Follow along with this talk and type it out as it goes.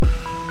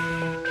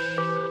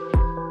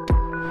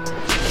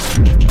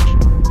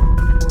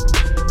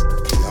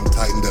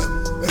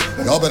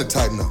better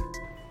tighten up.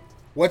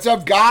 What's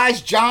up,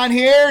 guys? John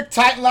here,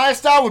 Titan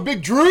Lifestyle with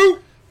Big Drew.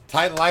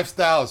 Titan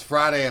Lifestyle is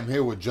Friday. I'm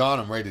here with John.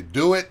 I'm ready to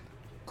do it.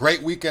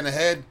 Great weekend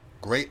ahead.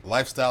 Great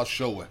lifestyle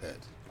show ahead.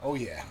 Oh,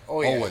 yeah.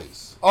 Oh, yeah.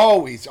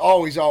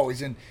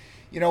 Always. And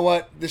you know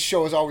what? This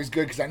show is always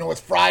good because I know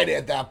it's Friday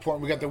at that point.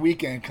 We got the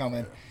weekend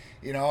coming.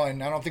 You know,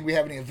 and I don't think we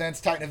have any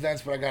events, Titan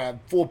events, but I got a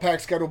full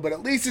pack schedule. But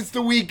at least it's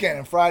the weekend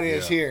and Friday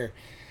is here.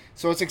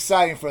 So it's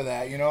exciting for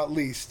that, you know, at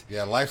least.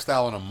 Yeah,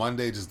 lifestyle on a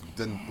Monday just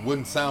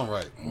wouldn't sound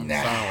right. Sound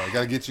right.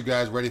 Got to get you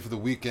guys ready for the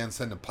weekend,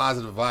 send the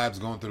positive vibes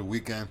going through the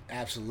weekend.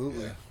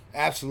 Absolutely. Yeah.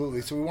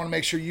 Absolutely. So we want to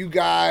make sure you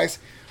guys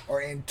are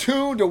in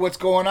tune to what's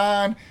going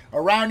on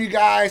around you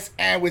guys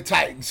and with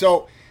Titan.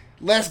 So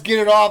let's get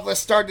it off. Let's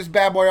start this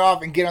bad boy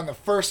off and get on the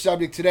first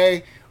subject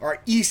today, our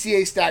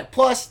ECA Stack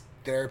Plus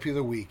Therapy of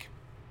the Week.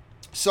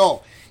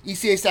 So,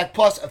 ECA Stack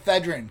Plus,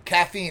 ephedrine,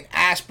 caffeine,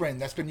 aspirin,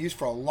 that's been used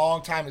for a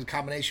long time as a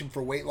combination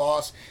for weight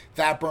loss,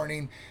 fat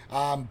burning,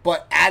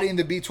 but adding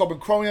the B12 and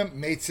chromium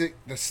makes it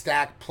the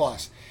Stack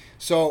Plus.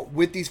 So,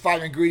 with these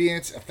 5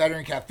 ingredients,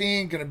 ephedrine,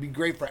 caffeine, going to be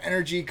great for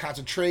energy,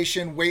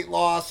 concentration, weight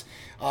loss,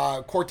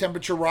 core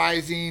temperature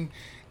rising.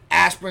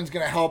 Aspirin's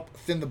going to help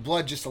thin the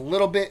blood just a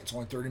little bit. It's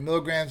only 30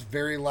 milligrams,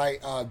 very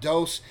light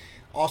dose.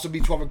 Also,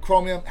 B12 and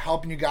chromium,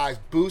 helping you guys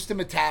boost the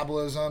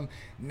metabolism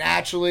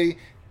naturally,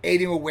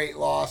 aiding with weight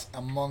loss,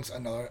 amongst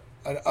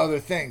other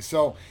things.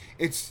 So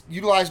it's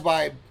utilized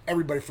by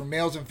everybody, from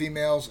males and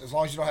females, as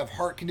long as you don't have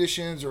heart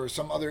conditions or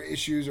some other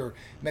issues or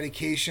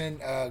medication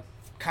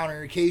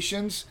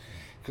counterindications,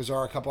 because there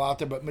are a couple out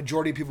there, but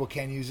majority of people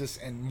can use this,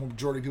 and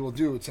majority of people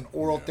do. It's an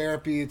oral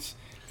therapy. It's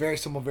very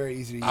simple, very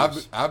easy to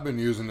use. I've been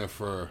using it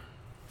for a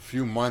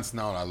few months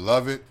now, and I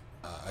love it.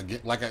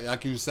 Like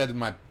I've said in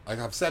my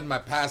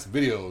past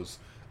videos,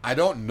 I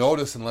don't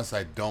notice unless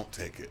I don't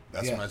take it.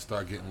 That's when I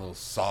start getting a little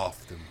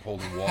soft and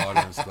holding water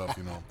and stuff,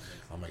 you know.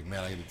 I'm like,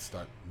 man, I need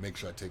to make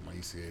sure I take my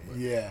ECA. But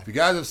if you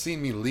guys have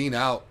seen me lean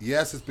out,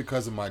 yes, it's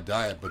because of my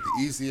diet, but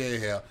the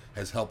ECA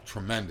has helped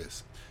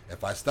tremendous.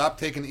 If I stop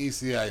taking the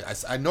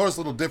ECA, I notice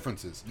little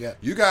differences. Yeah.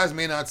 You guys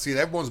may not see it.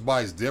 Everyone's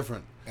body is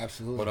different.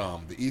 Absolutely.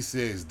 But the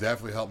ECA has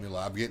definitely helped me a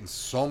lot. I'm getting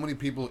so many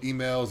people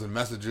emails and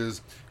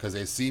messages because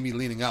they see me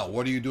leaning out.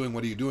 What are you doing?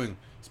 What are you doing?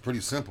 It's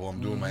pretty simple.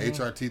 I'm doing my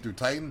HRT through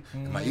Titan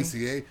and my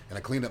ECA, and I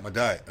cleaned up my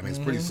diet. I mean, it's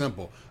pretty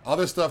simple.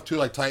 Other stuff too,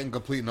 like Titan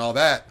Complete and all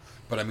that.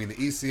 But I mean, the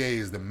ECA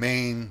is the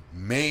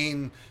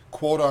main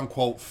quote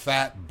unquote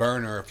fat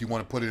burner, if you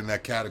want to put it in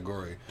that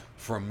category,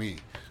 for me.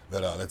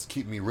 That's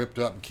keep me ripped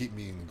up and keep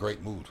me in a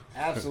great mood.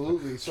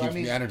 Absolutely. So keeps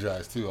me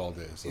energized too all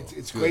day. So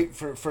it's great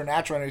for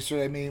natural energy.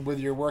 So I mean, whether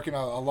you're working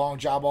a long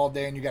job all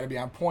day and you got to be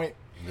on point,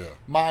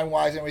 mind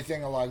wise,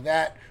 everything like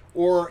that,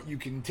 or you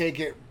can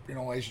take it, you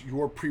know, as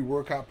your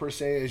pre-workout per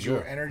se, as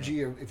your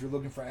energy, or if you're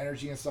looking for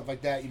energy and stuff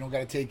like that. You don't got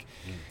to take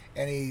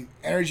any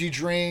energy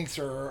drinks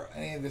or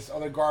any of this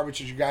other garbage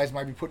that you guys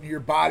might be putting in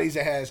your bodies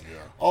that has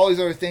all these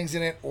other things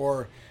in it,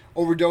 or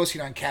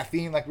overdosing on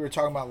caffeine like we were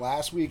talking about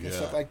last week and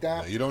stuff like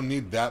that. Yeah, you don't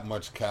need that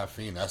much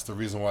caffeine. That's the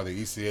reason why the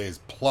ECA is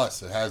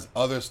plus. It has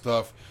other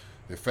stuff,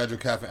 the ephedrine,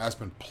 caffeine,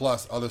 aspirin,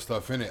 plus other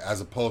stuff in it, as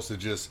opposed to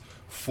just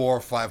 400 or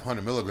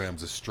 500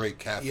 milligrams of straight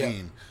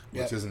caffeine,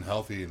 which isn't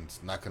healthy and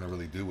it's not going to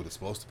really do what it's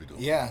supposed to be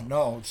doing. Yeah,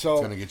 no. So it's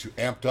going to get you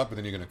amped up, and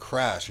then you're going to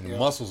crash, and your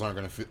muscles aren't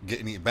going to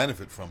get any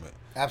benefit from it.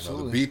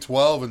 Absolutely. You know, the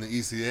B12 and the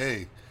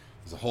ECA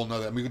is a whole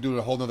nother. I mean, we could do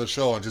a whole nother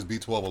show on just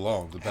B12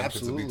 alone, the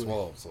benefits of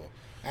B12. So.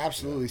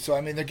 Absolutely. So,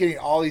 I mean, they're getting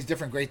all these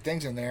different great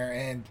things in there.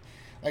 And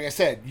like I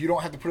said, you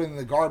don't have to put it in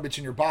the garbage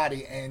in your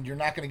body, and you're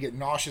not going to get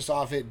nauseous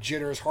off it,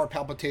 jitters, heart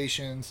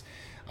palpitations.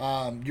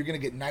 You're going to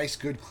get nice,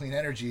 good, clean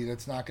energy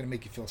that's not going to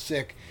make you feel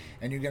sick.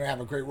 And you're going to have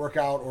a great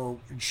workout or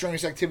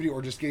strenuous activity,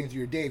 or just getting through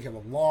your day if you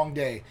have a long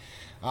day.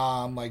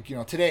 Like, you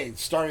know, today,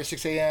 started at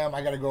 6 a.m.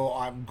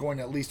 I'm going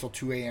at least till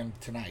 2 a.m.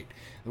 tonight,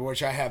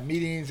 which I have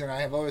meetings and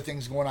I have other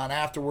things going on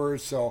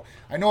afterwards. So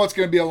I know it's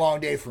going to be a long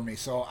day for me.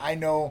 So I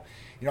know,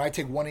 you know, I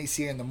take one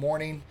ECA in the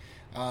morning,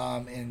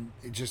 and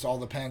it just all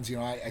depends. You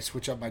know, I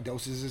switch up my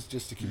dosages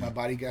just to keep my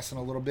body guessing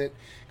a little bit,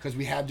 because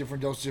we have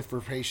different dosages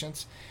for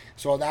patients.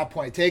 So at that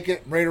point, I take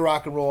it, I'm ready to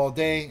rock and roll all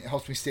day. It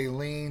helps me stay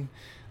lean,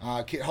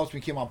 helps me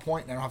keep on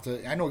point, and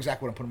I know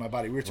exactly what I'm putting in my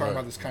body. We were talking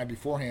about this kind of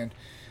beforehand,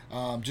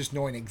 just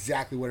knowing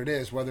exactly what it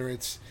is, whether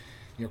it's,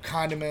 you know,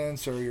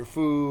 condiments or your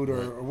food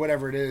or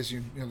whatever it is,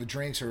 you know, the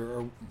drinks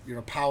or you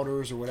know,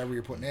 powders or whatever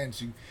you're putting in.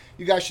 So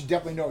you guys should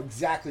definitely know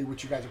exactly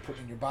what you guys are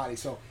putting in your body.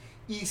 So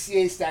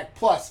ECA Stack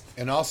Plus.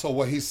 And also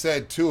what he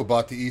said too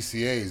about the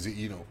ECA is that,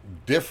 you know,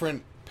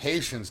 different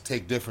patients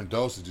take different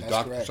dosages.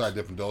 Doctors try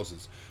different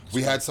doses.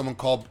 We had someone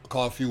call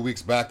a few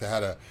weeks back that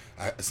had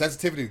a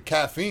sensitivity to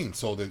caffeine,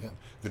 so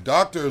the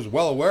doctor is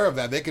well aware of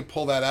that. They could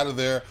pull that out of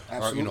there,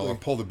 or, you know, or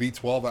pull the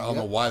B12. I don't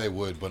know why they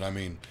would, but I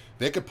mean,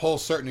 they could pull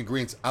certain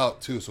ingredients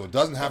out too, so it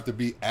doesn't have to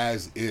be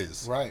as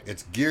is. Right.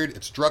 It's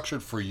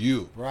structured for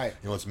you. Right.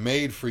 You know, it's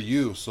made for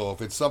you. So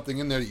if it's something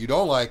in there that you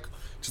don't like,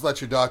 just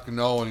let your doctor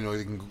know, and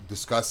you can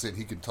discuss it.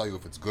 He can tell you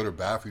if it's good or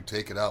bad if you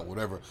take it out,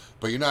 whatever.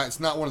 But it's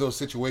not one of those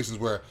situations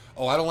where,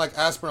 I don't like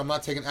aspirin, I'm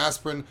not taking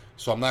aspirin,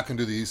 so I'm not going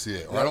to do the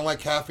ECA. Or I don't like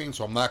caffeine,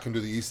 so I'm not going to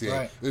do the ECA.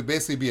 Right. It would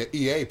basically be an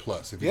EA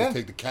plus if you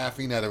take the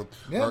caffeine out of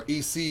it, or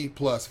EC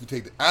plus if you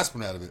take the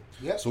aspirin out of it.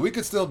 Yeah. So we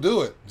could still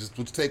do it. Just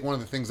let's take one of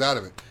the things out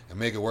of it and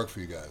make it work for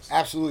you guys.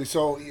 Absolutely.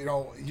 So,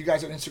 you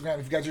guys on Instagram,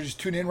 if you guys are just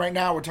tuning in right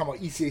now, we're talking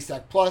about ECA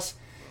Stack Plus.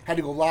 Had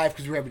to go live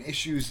because we were having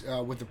issues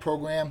with the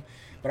program.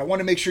 But I want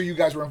to make sure you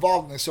guys were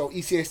involved in this. So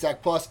ECA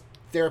Stack Plus,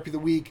 therapy of the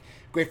week,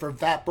 great for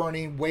fat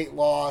burning, weight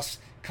loss,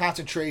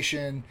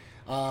 concentration,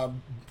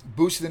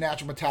 boosting the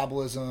natural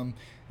metabolism.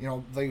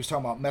 Like he was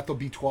talking about methyl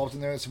B12s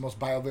in there. It's the most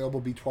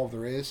bioavailable B12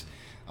 there is.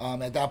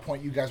 At that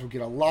point, you guys will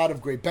get a lot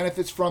of great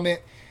benefits from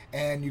it.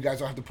 And you guys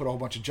don't have to put a whole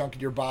bunch of junk in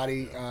your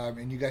body.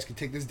 And you guys can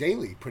take this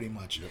daily, pretty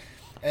much. Yep.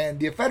 And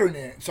the ephedrine in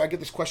it. So I get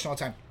this question all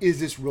the time. Is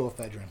this real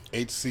ephedrine?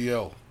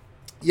 HCl.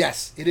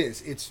 Yes, it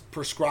is. It's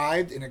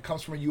prescribed, and it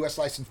comes from a U.S.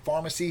 licensed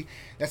pharmacy.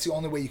 That's the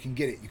only way you can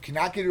get it. You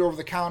cannot get it over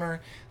the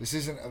counter. This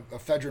isn't a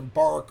ephedrine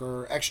bark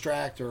or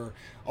extract or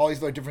all these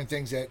other different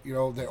things that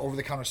that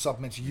over-the-counter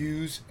supplements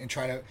use and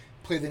try to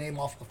play the name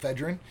off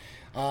ephedrine.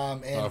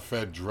 And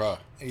ephedra.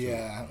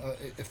 Yeah,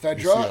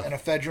 ephedra and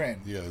ephedrine.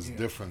 Yeah, there's a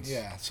difference.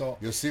 Yeah, so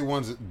you'll see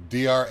ones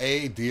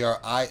DRA,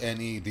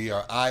 DRINE,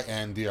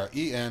 DRIN,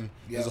 DREN.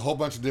 There's a whole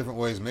bunch of different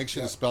ways. Make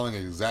sure the spelling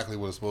is exactly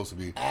what it's supposed to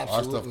be.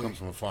 Absolutely. Our stuff comes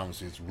from a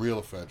pharmacy. It's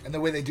real ephedrine. And the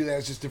way they do that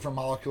is just different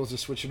molecules. They're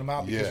switching them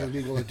out because they're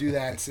legal to do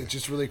that. It's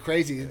just really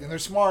crazy. And they're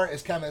smart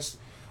as chemists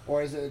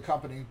or as a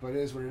company, but it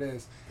is what it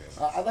is.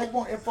 I'd like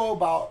more info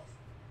about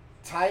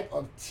type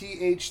of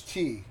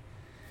THT.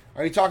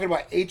 Are you talking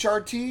about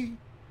HRT?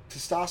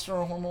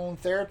 Testosterone hormone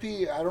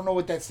therapy? I don't know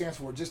what that stands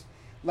for. Just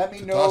let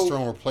me know.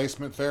 Testosterone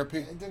replacement therapy?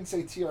 It didn't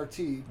say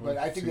TRT, but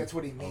I think that's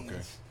what he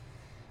means.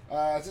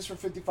 Okay. Is this for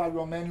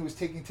 55-year-old men who is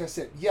taking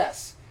Tessit?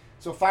 Yes.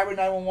 So Fiber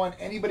 911,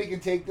 anybody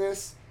can take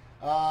this,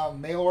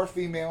 male or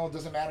female,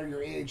 doesn't matter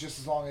your age, just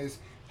as long as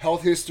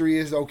health history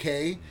is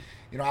okay.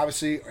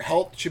 Obviously,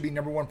 health should be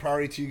number one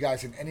priority to you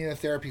guys in any of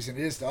the therapies, and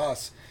it is to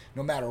us,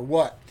 no matter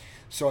what.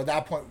 So at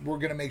that point, we're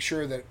going to make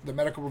sure that the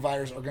medical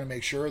providers are going to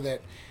make sure that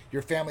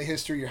your family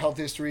history, your health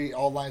history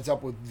all lines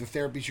up with the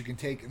therapies you can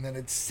take, and then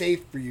it's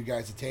safe for you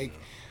guys to take.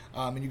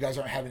 And you guys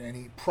aren't having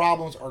any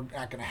problems or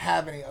not going to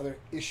have any other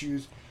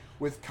issues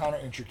with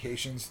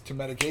counterindications to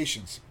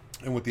medications.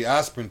 And with the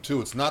aspirin,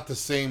 too, it's not the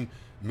same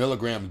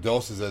milligram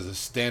doses as a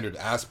standard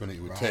aspirin that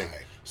you would take.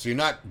 So you're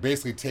not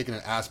basically taking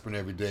an aspirin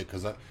every day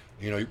because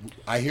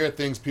I hear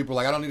things, people are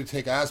like, I don't need to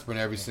take aspirin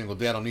every single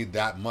day. I don't need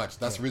that much.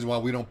 That's the reason why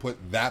we don't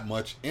put that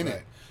much in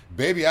it.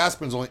 Baby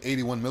aspirin's only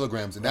 81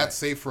 milligrams, and that's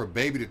safe for a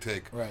baby to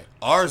take.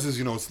 Ours is,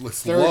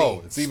 it's 30,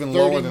 low. It's even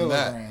lower than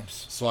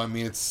milligrams. That. So,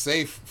 it's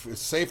safe. It's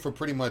safe for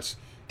pretty much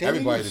daily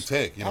everybody use. To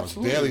take. It's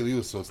daily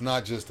use, so it's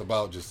not just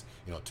about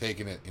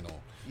taking it,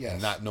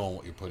 and not knowing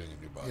what you're putting in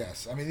your body.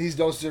 Yes. These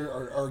doses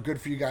are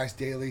good for you guys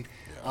daily.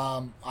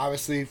 Yeah.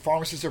 Obviously,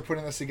 pharmacists are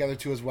putting this together,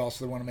 too, as well,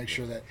 so they want to make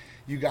sure that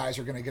you guys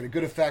are going to get a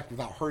good effect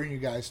without hurting you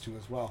guys, too,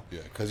 as well.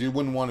 Yeah, because you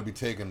wouldn't want to be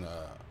taking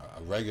a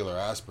regular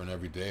aspirin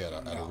every day at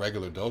a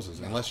regular doses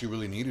unless you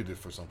really needed it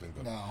for something.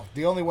 No,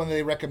 the only one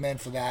they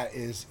recommend for that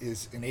is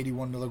an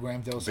 81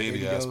 milligram dose.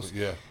 Baby aspirin,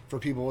 dose for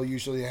people who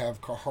usually have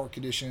heart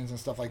conditions and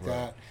stuff like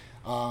that.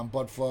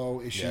 Blood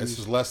flow issues. Yeah, this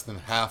is less than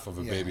half of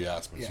a baby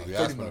aspirin, so the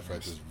aspirin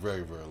effect is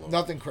very, very low.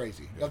 Nothing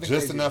crazy. Nothing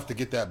just crazy enough to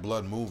get that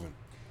blood moving.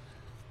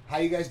 How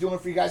you guys doing?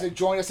 For you guys that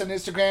join us on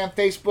Instagram,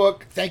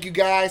 Facebook, thank you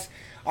guys.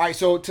 All right,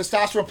 so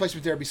testosterone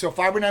replacement therapy. So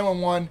Fiber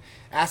 911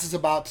 asks us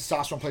about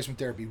testosterone replacement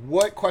therapy.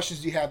 What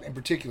questions do you have in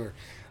particular?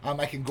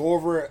 I can go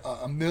over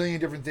a million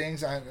different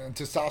things on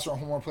testosterone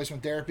hormone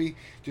replacement therapy.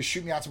 Just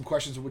shoot me out some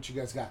questions of what you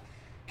guys got.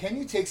 Can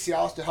you take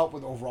Cialis to help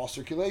with overall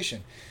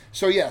circulation?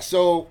 So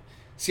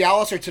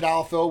Cialis or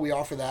Tadalafil, we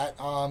offer that.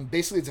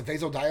 Basically, it's a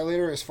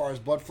vasodilator as far as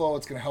blood flow.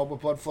 It's going to help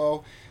with blood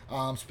flow,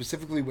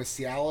 specifically with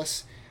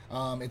Cialis.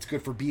 It's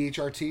good for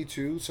BHRT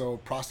too, so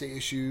prostate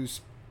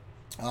issues.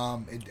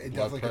 It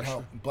definitely can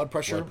help. Blood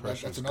pressure,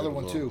 that's another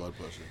one too.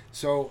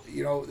 So,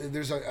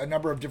 there's a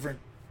number of different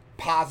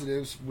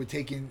positives with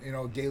taking,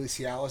 daily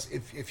Cialis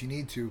if you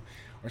need to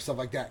or stuff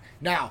like that.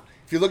 Now,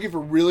 if you're looking for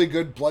really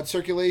good blood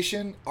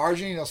circulation,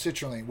 arginine and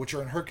L-citrulline, which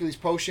are in Hercules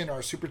Potion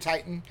or Super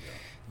Titan,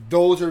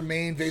 those are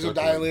main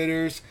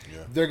vasodilators.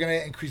 They're going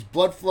to increase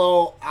blood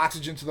flow,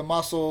 oxygen to the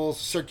muscles,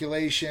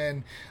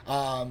 circulation.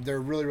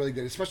 They're really, really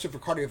good, especially for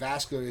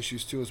cardiovascular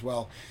issues too as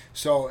well.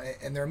 So,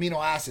 and they're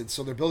amino acids,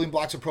 so they're building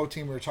blocks of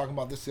protein. We were talking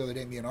about this the other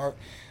day, me and Art.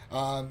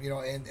 And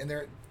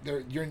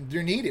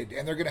they're needed,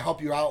 and they're going to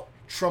help you out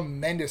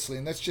tremendously.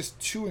 And that's just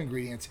 2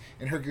 ingredients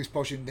in Hercules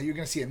Potion that you're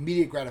going to see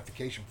immediate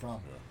gratification from.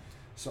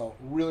 So,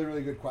 really,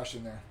 really good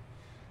question there.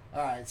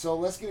 All right, so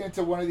let's get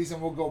into one of these,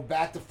 and we'll go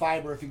back to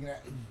Fiber if you can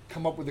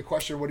come up with a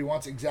question of what he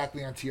wants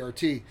exactly on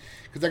TRT.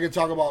 Because I can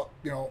talk about,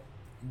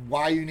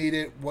 why you need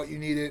it, what you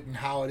need it, and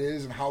how it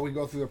is, and how we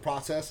go through the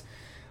process.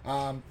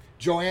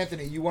 Joe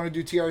Anthony, you want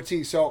to do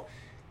TRT. So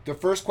the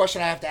first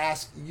question I have to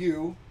ask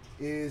you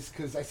is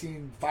because I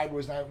seen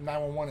Fibroids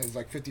 911 is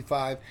like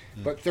 55,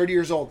 but 30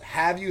 years old.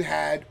 Have you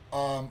had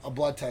a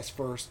blood test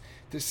first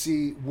to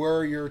see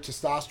where your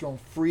testosterone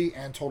free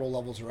and total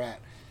levels are at?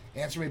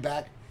 Answer me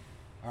back.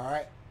 All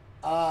right.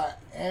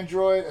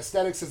 Android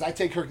Aesthetic says, I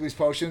take Hercules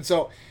Potion.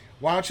 So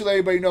why don't you let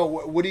everybody know,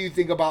 what do you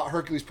think about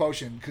Hercules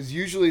Potion? Because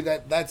usually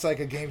that's like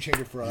a game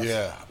changer for us.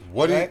 Yeah.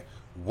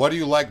 What do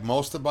you like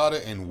most about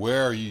it, and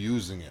where are you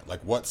using it? Like,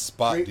 what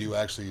spot do you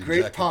actually inject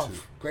Great it pump.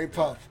 to? Great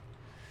pump.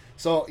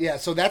 So, yeah,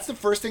 so that's the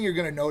first thing you're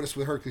going to notice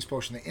with Hercules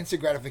Potion, the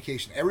instant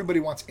gratification. Everybody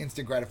wants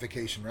instant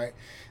gratification, right?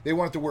 They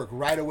want it to work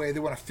right away. They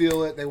want to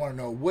feel it. They want to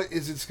know, what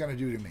is this going to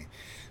do to me?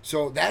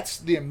 So that's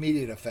the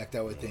immediate effect,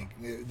 I would think.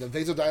 The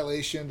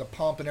vasodilation, the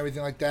pump, and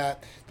everything like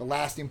that, the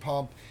lasting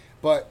pump.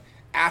 But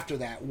after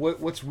that,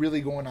 what's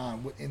really going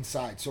on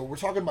inside? So we're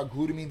talking about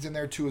glutamines in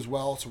there, too, as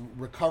well. So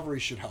recovery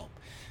should help.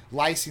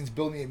 Lysines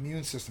building the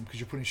immune system because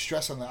you're putting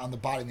stress on the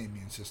body and the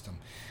immune system.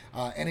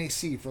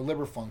 NAC for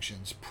liver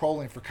functions.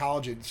 Proline for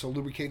collagen, so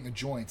lubricating the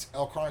joints.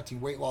 L-carnitine,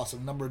 weight loss, a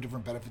number of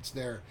different benefits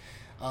there.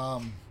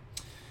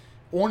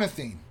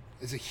 Ornithine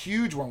is a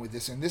huge one with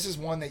this, and this is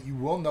one that you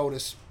will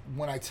notice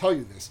when I tell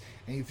you this.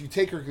 And if you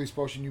take Hercules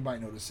Potion, you might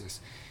notice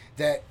this.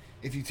 That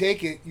if you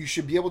take it, you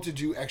should be able to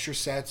do extra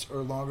sets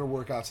or longer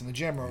workouts in the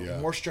gym or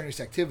more strenuous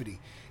activity.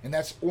 And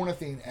that's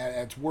ornithine at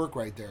its work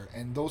right there.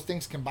 And those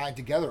things combined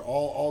together,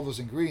 all those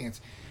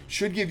ingredients,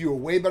 should give you a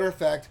way better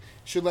effect,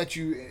 should let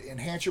you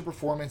enhance your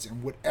performance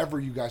in whatever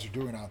you guys are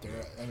doing out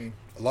there. I mean,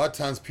 a lot of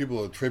times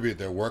people attribute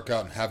their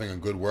workout and having a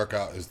good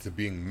workout is to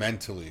being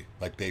mentally,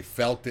 like they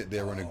felt it,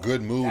 they were in a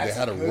good mood, they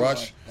had a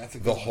rush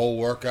the whole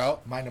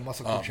workout. Mind and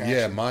muscle contraction.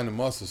 Yeah, mind and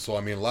muscle. So,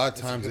 I mean, a lot of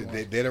times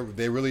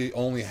they really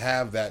only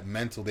have that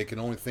mental. They can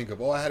only think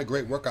of, I had a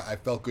great workout, I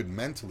felt good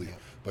mentally. Yeah.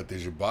 But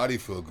does your body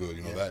feel good?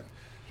 You know, that...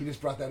 He just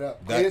brought that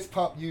up. Greatest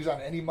pump used on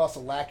any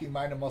muscle lacking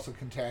mind and muscle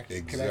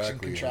connection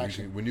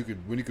contraction. When you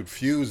could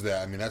fuse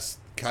that, I mean, that's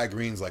Kai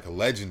Green's like a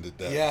legend at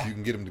that. Yeah. You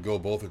can get him to go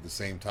both at the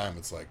same time.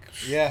 It's like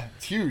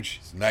it's huge.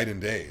 It's night and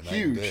day.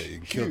 Huge. You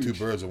can kill two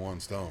birds with one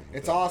stone.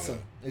 It's awesome.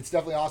 Yeah. It's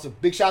definitely awesome.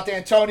 Big shout to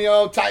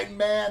Antonio, Titan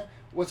man.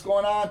 What's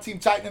going on? Team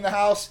Titan in the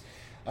house.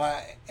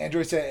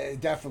 Android said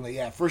definitely,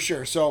 for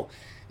sure. So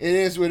it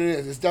is what it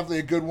is. It's definitely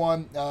a good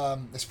one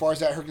as far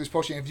as that Hercules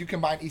Potion. If you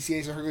combine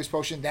ECAs and Hercules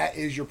Potion, that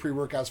is your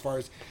pre-workout as far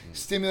as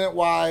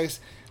stimulant-wise,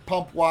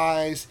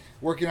 pump-wise,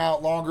 working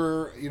out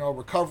longer,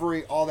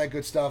 recovery, all that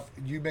good stuff.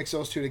 You mix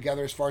those two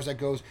together as far as that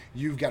goes,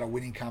 you've got a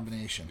winning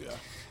combination. Yeah.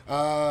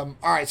 All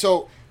right,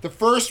 so the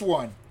first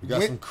one. We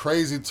got some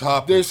crazy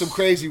topics. There's some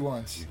crazy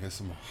ones. There's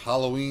some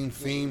Halloween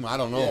theme. I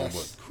don't know,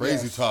 but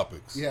crazy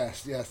topics.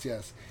 Yes.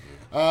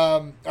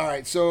 All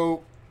right,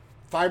 so...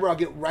 Fiber, I'll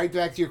get right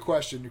back to your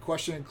question. Your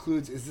question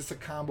includes, is this a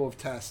combo of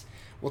tests?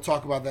 We'll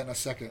talk about that in a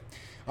second.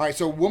 All right,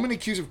 so woman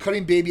accused of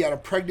cutting baby out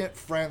of pregnant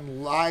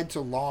friend lied to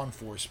law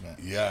enforcement.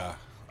 Yeah.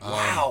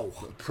 Wow.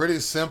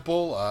 Pretty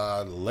simple.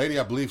 The lady,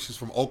 I believe she's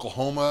from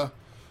Oklahoma.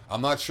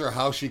 I'm not sure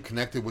how she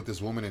connected with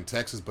this woman in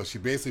Texas, but she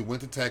basically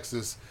went to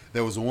Texas.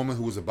 There was a woman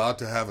who was about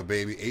to have a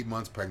baby, 8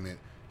 months pregnant.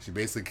 She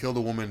basically killed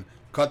the woman,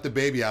 cut the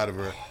baby out of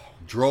her,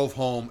 drove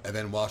home, and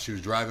then while she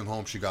was driving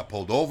home, she got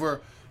pulled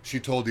over. She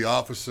told the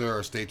officer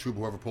or state trooper,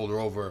 whoever pulled her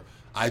over,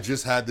 I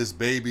just had this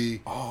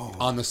baby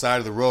on the side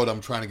of the road. I'm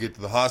trying to get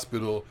to the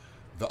hospital.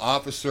 The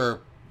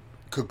officer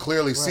could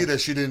clearly see that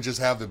she didn't just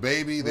have the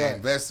baby. They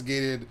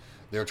investigated.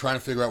 They were trying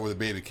to figure out where the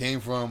baby came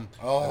from.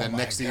 And then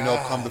next thing you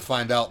know, come to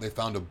find out, they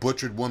found a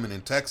butchered woman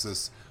in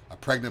Texas, a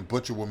pregnant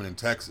butchered woman in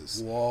Texas.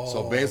 Whoa.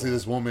 So basically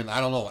this woman,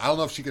 I don't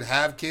know if she could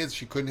have kids.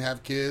 She couldn't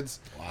have kids.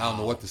 Wow. I don't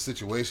know what the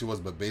situation was,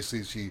 but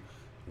basically she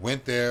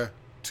went there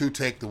to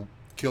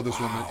kill this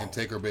woman and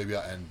take her baby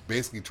out and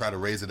basically try to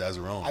raise it as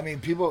her own. I mean,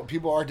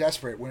 people are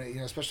desperate when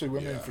especially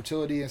women in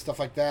fertility and stuff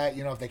like that.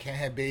 If they can't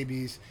have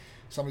babies,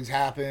 something's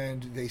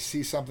happened, they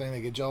see something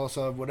they get jealous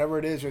of, whatever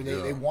it is, or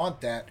they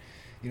want that.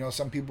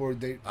 Some people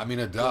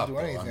adopt. Don't do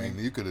anything. I mean,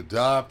 you could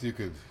adopt. You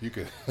could.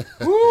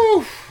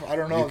 Woo! I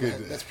don't know.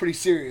 That's pretty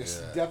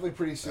serious. Yeah, definitely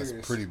pretty serious.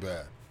 That's pretty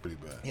bad.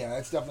 Yeah,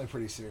 that's definitely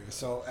pretty serious.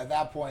 So at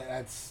that point,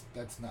 that's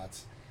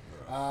nuts.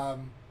 Yeah.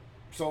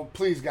 So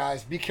please,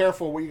 guys, be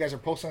careful what you guys are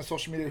posting on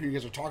social media, who you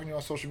guys are talking to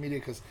on social media,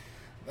 because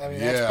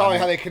that's probably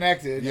how they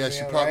connected. Yeah,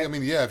 she probably.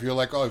 Right? If you're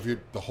like,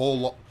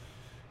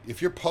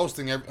 if you're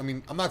posting,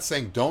 I'm not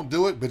saying don't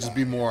do it, but just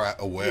be more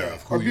aware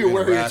of who be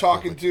aware who you're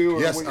talking to.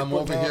 Yes, I'm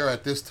over here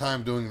at this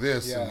time doing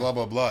this and blah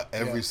blah blah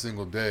every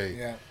single day.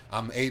 Yeah.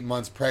 I'm 8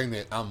 months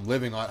pregnant. I'm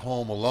living at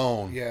home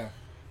alone. Yeah.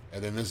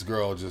 And then this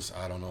girl just,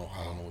 I don't know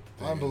what the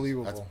thing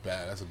Unbelievable. is. That's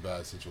bad. That's a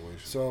bad situation.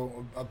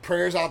 So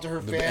prayers out to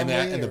her family.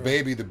 And the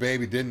baby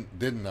didn't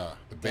live.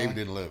 The baby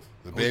did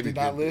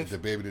not live. The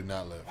baby did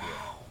not live. Wow.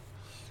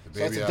 Yeah. So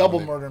that's a double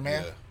murder,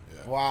 man.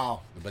 Yeah.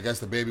 Wow. I guess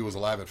the baby was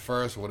alive at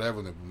first or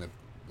whatever. The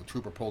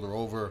trooper pulled her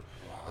over.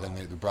 And then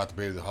they brought the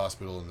baby to the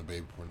hospital and the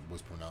baby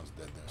was pronounced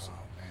dead there. So.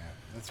 Oh, man.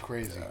 That's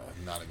crazy.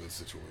 Not a good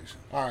situation.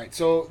 All right.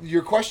 So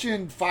your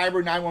question,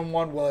 Fiber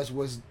 911,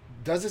 was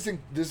does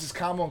this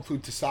combo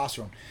include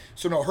testosterone?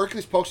 So no,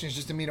 Hercules Potion is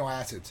just amino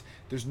acids.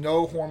 There's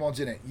no hormones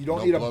in it. You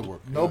don't need blood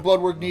work. No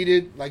blood work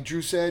needed, like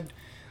Drew said.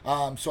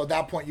 So at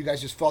that point, you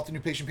guys just fill out the new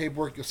patient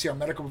paperwork. You'll see our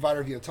medical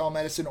provider via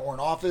telemedicine or in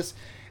office,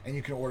 and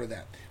you can order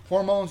that.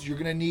 Hormones, you're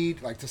going to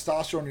need, like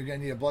testosterone, you're going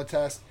to need a blood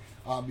test.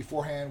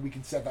 Beforehand, we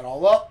can set that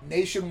all up.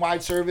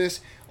 Nationwide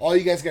service. All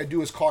you guys got to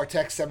do is call or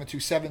text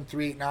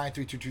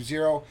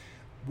 727-389-3220.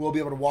 We'll be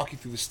able to walk you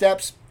through the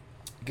steps,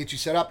 get you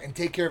set up, and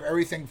take care of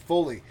everything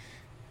fully.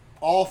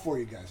 All for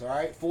you guys, all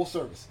right? Full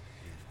service.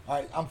 All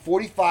right, I'm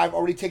 45,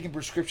 already taking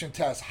prescription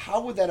tests. How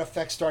would that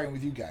affect starting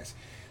with you guys?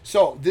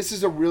 So this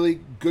is a really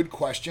good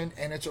question,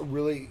 and it's a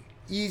really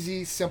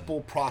easy,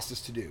 simple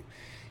process to do.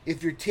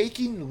 If you're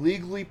taking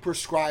legally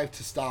prescribed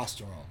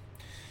testosterone,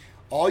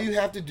 all you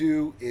have to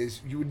do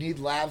is you would need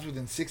labs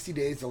within 60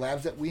 days, the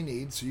labs that we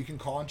need, so you can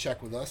call and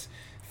check with us.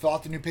 Fill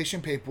out the new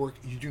patient paperwork.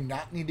 You do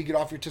not need to get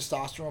off your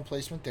testosterone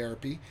replacement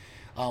therapy.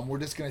 We're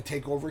just going to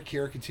take over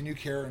care, continue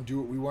care, and do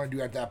what we want to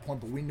do at that point.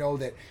 But we know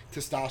that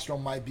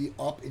testosterone might be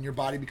up in your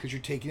body because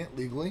you're taking it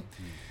legally.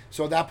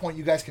 So at that point,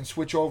 you guys can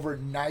switch over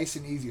nice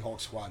and easy,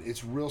 Hulk Squad.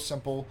 It's real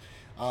simple.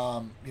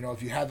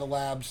 If you have the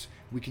labs,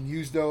 we can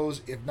use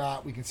those. If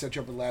not, we can set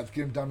you up with labs,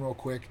 get them done real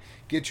quick,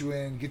 get you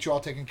in, get you all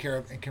taken care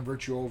of, and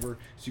convert you over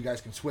so you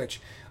guys can switch.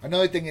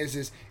 Another thing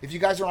is if you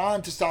guys are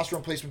on testosterone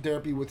replacement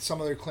therapy with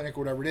some other clinic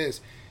or whatever it is,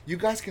 you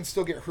guys can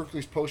still get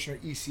Hercules Potion or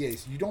ECA.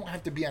 So you don't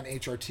have to be on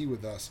HRT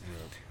with us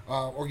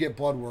or get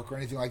blood work or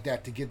anything like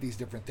that to get these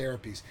different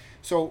therapies.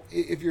 So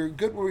if you're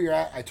good where you're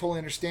at, I totally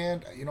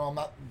understand. I'm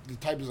not the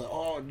type that's like,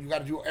 oh, you got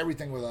to do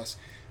everything with us.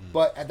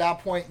 But at that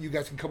point, you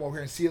guys can come over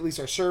here and see at least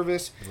our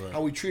service,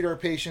 how we treat our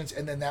patients,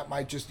 and then that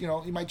might just,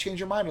 you might change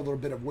your mind a little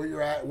bit of where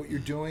you're at, what you're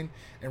doing,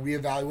 and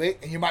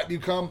reevaluate, and you might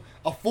become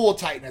a full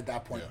Titan at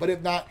that point. But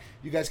if not,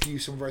 you guys can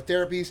use some of our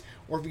therapies,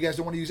 or if you guys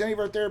don't want to use any of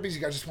our therapies,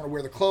 you guys just want to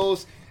wear the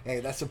clothes, hey,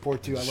 that's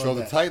support too. I love that. Show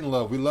the Titan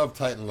love. We love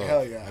Titan love.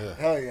 Hell yeah.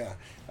 Hell yeah.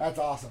 That's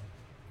awesome.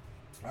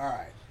 All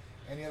right.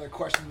 Any other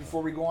questions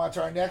before we go on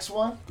to our next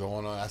one?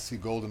 Going on. I see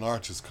Golden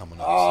Arches coming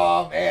up.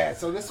 Oh, man.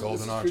 So this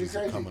Golden is Arches pretty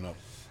crazy. are coming up.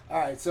 All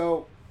right.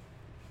 So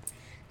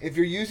if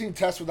you're using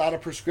tests without a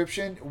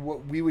prescription,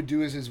 what we would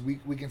do is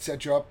we can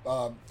set you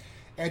up.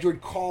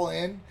 Android, call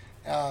in,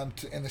 and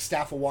the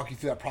staff will walk you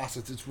through that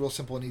process. It's real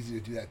simple and easy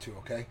to do that too,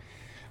 okay?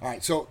 All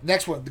right, so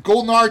next one. The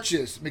Golden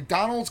Arches.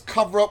 McDonald's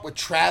cover up with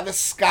Travis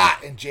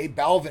Scott and J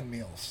Balvin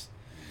meals.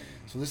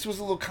 So this was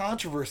a little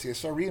controversy. I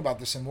started reading about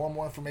this, and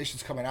more information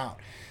is coming out.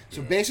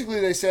 So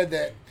basically they said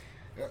that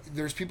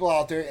there's people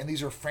out there, and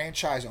these are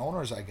franchise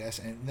owners, I guess,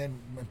 and then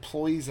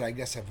employees that I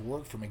guess have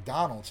worked for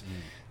McDonald's,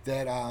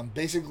 that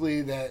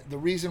basically that the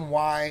reason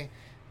why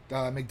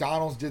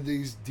McDonald's did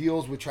these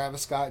deals with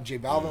Travis Scott and J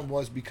Balvin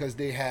was because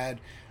they had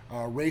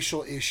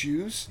racial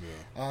issues,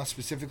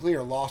 specifically,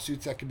 or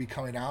lawsuits that could be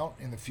coming out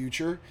in the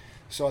future.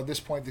 So at this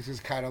point, this is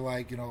kind of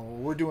like,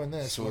 we're doing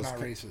this, so we're not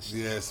racist.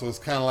 Yeah, so it's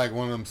kind of like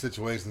one of them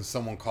situations.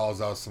 Someone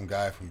calls out some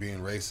guy from being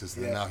racist,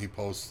 and now he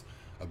posts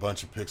a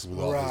bunch of pictures with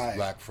all his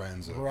black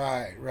friends.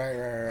 Right.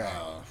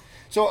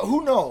 So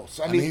who knows?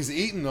 I mean, he's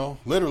eating, though.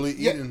 Literally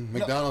eating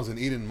McDonald's and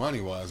eating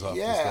money-wise off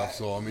this stuff.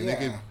 So, I mean, they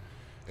could...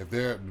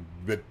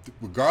 But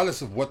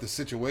regardless of what the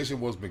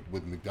situation was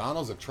with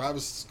McDonald's or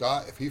Travis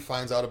Scott, if he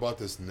finds out about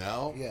this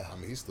now, I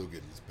mean, he's still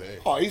getting his pay.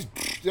 Oh,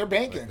 they're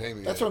banking.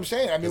 That's what I'm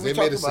saying. I mean, we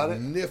made talked about a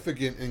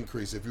significant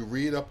increase. If you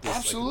read up this,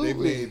 absolutely.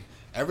 Like, they've made,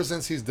 ever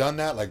since he's done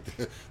that, like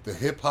the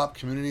hip hop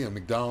community of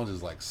McDonald's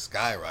is like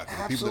skyrocketing.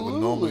 Absolutely. People that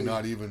would normally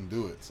not even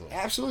do it. So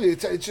absolutely,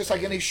 it's just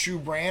like any shoe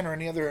brand or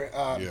any other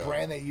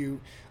brand that you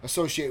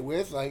associate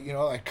with, like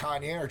like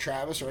Kanye or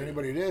Travis or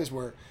anybody it is,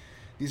 where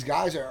these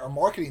guys are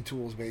marketing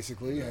tools,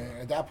 basically. And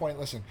at that point,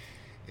 listen,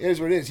 it is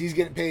what it is. He's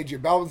getting paid. J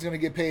Balvin's going to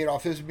get paid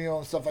off his meal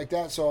and stuff like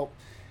that. So,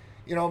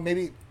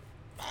 maybe,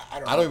 I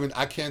don't know.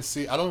 I can't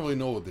see. I don't really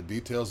know what the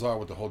details are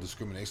with the whole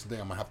discrimination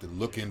thing. I'm going to have to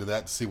look into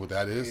that to see what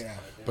that is. Yeah.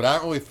 But I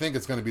don't really think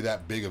it's going to be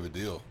that big of a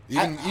deal.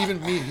 Even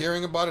me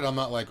hearing about it, I'm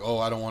not like,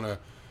 I don't want to,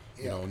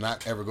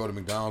 not ever go to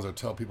McDonald's or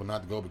tell people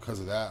not to go because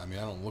of that. I mean,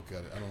 I don't look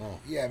at it. I don't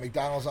know. Yeah,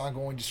 McDonald's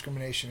ongoing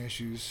discrimination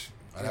issues.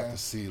 I'd have to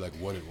see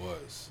what it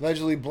was.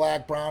 Allegedly,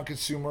 black, brown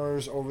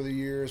consumers over the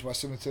years while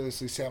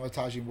simultaneously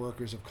sabotaging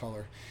workers of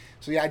color.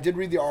 So I did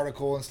read the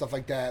article and stuff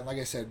like that. And like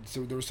I said,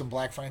 so there were some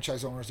black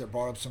franchise owners that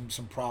brought up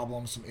some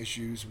problems, some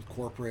issues with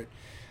corporate,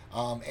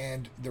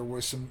 and there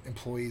were some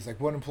employees.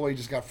 Like one employee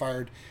just got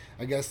fired.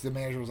 I guess the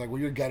manager was like,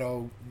 "Well, you're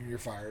ghetto, you're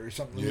fired," or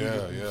something.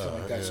 Something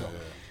like that. So.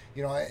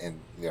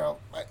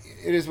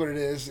 It is what it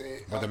is.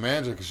 But the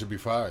manager should be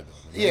fired,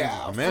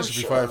 though. The manager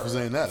should be fired for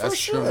saying that. That's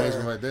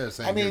discrimination right there.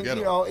 Saying you're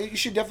ghetto. You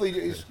should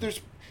definitely.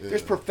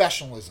 There's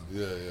professionalism.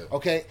 Yeah.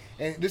 Okay,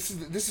 and this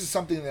is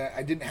something that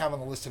I didn't have on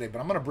the list today, but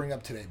I'm going to bring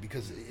up today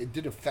because it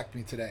did affect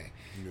me today.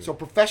 Yeah. So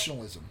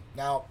professionalism.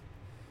 Now,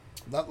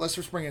 let's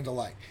just bring it into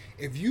light.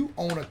 If you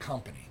own a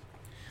company,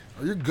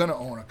 or you're going to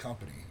own a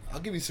company, I'll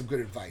give you some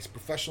good advice.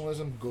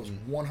 Professionalism goes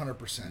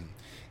 100%.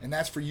 And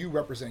that's for you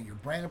representing your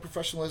brand of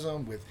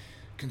professionalism with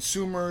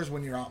consumers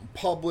when you're out in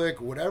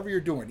public, whatever you're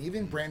doing,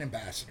 even brand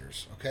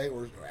ambassadors, okay,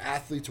 or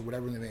athletes or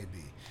whatever they may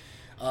be.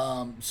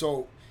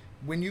 So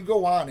when you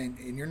go on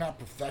and you're not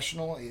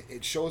professional,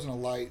 it shows in a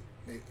light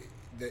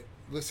that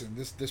listen,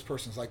 this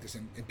person's like this,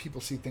 and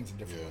people see things in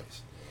different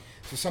ways.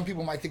 So some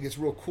people might think it's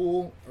real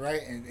cool,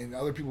 right? And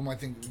other people might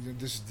think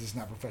this is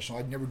not professional.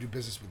 I'd never do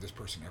business with this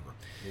person ever.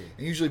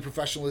 And usually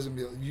professionalism,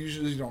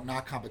 usually you don't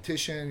knock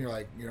competition. You're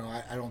like,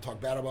 I don't talk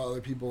bad about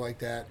other people like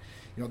that.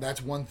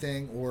 That's one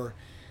thing. Or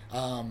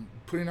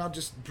putting out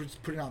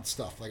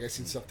stuff. Like I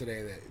seen stuff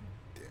today that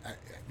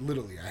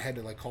I had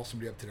to like call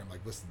somebody up today. I'm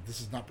like, listen, this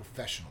is not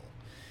professional.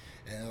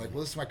 And they're like,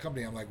 well, this is my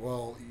company. I'm like,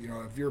 well,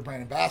 if you're a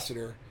brand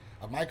ambassador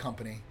of my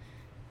company,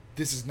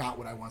 this is not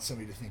what I want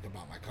somebody to think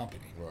about my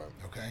company. Right.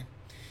 Okay.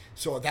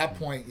 So at that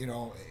point,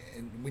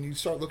 and when you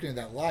start looking at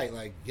that light,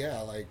 like,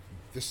 yeah, like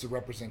this is a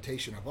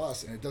representation of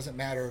us, and it doesn't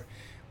matter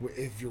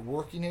if you're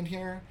working in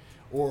here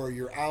or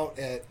you're out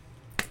at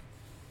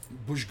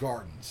Busch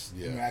Gardens,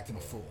 acting a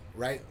fool,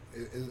 right?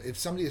 If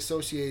somebody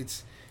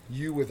associates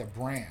you with a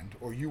brand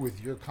or you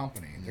with your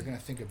company, they're going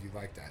to think of you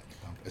like that in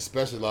the company.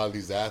 Especially a lot of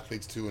these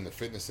athletes too in the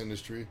fitness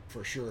industry.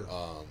 For sure.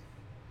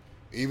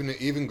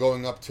 Even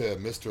going up to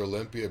Mr.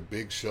 Olympia,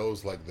 big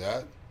shows like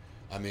that.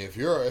 I mean, if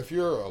you're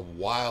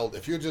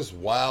just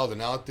wild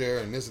and out there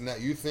and this and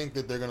that, you think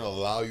that they're going to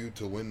allow you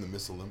to win the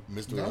Mr.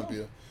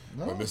 Olympia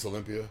or Miss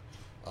Olympia?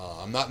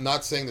 I'm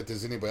not saying that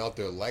there's anybody out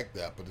there like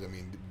that, but I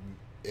mean,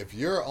 if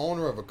you're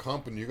owner of a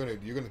company, you're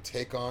gonna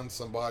take on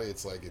somebody.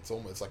 It's like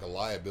a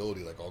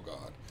liability. Like, oh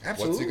God,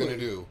 absolutely. What's he gonna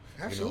do?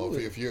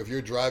 Absolutely. If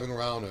you're driving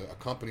around a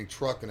company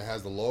truck and it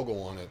has the logo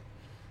on it,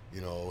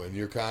 and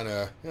you're kind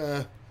of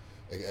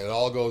it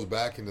all goes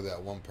back into that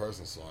one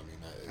person. So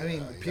I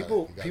mean,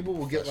 people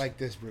will get like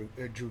this, Drew,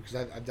 because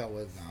I've dealt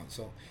with it now.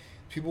 So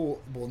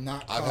people will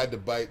not. I've had to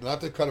bite,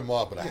 not to cut him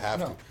off, but I have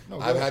to.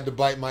 I've had to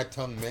bite my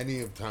tongue many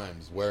of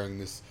times wearing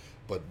this.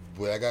 But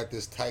when I got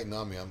this Titan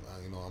on me, I'm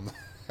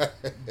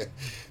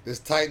this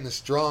Titan is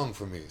strong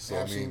for me. So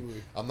absolutely. I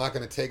mean, I'm not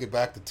going to take it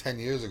back to 10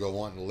 years ago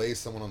wanting to lay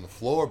someone on the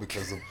floor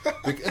because of.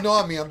 No,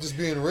 I mean, I'm just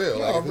being real.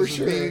 No, like, for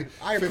sure.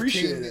 I 15,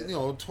 appreciate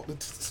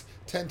it.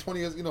 10, 20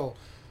 years.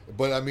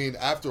 But I mean,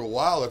 after a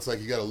while, it's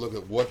like you got to look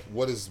at what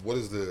are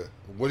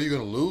you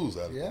going to lose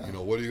out of it?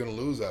 What are you going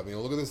to lose out of it?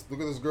 Look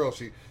at this girl.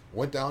 She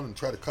went down and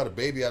tried to cut a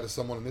baby out of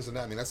someone and this and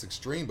that. I mean, that's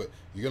extreme, but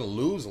you're going to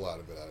lose a lot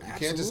of it out of it. You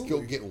can't just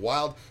get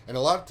wild. And a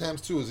lot of times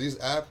too is these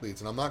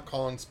athletes, and I'm not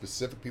calling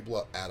specific people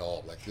out at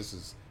all. Like, this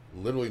is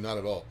literally not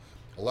at all.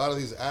 A lot of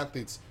these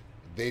athletes,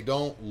 they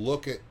don't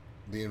look at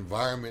the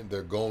environment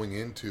they're going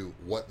into,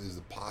 what is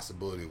the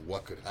possibility of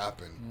what could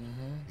happen.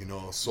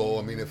 So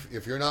I mean,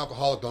 if you're an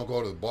alcoholic, don't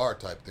go to the bar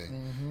type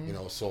thing.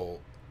 So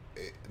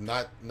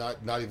not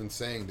even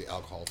saying the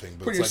alcohol thing,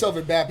 but put yourself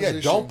in bad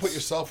positions. Yeah, don't put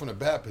yourself in a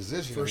bad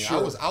position. For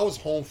sure. I was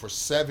home for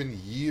 7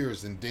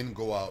 years and didn't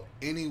go out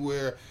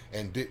anywhere,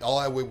 and all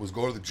I did was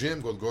go to the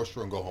gym, go to the grocery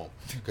store, and go home,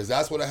 because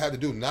that's what I had to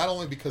do. Not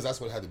only because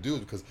that's what I had to do,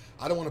 because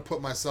I don't want to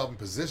put myself in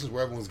positions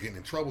where everyone's getting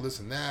in trouble, this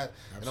and that,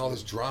 and all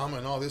this drama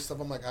and all this stuff.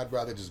 I'm like, I'd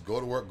rather just go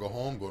to work, go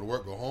home, go to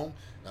work, go home.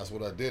 That's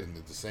what I did, and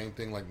it's the same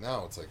thing. Like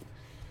now, it's like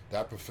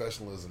that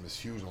professionalism is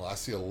huge. And I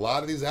see a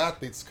lot of these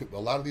athletes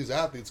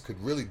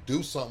could really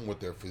do something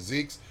with their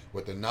physiques,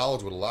 with their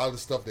knowledge, with a lot of the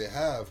stuff they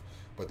have,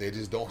 but they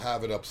just don't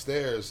have it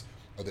upstairs,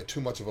 or they're too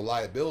much of a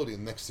liability.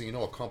 And next thing you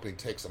know, a company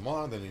takes them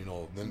on.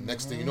 Then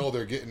next thing you know,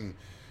 they're in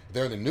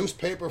the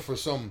newspaper for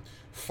some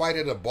fight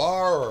at a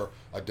bar or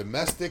a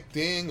domestic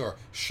thing or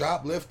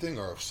shoplifting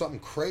or something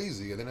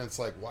crazy. And then it's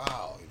like,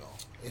 wow,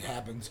 It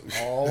happens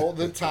all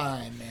the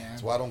time, man.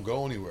 That's why I don't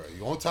go anywhere.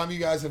 The only time you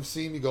guys have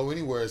seen me go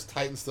anywhere is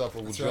Titan stuff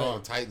or with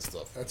John Titan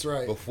stuff. That's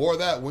right. Before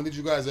that, when did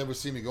you guys ever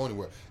see me go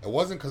anywhere? It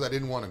wasn't because I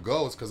didn't want to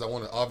go. It's because I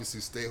want to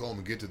obviously stay home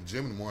and get to the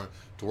gym in the morning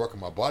to work on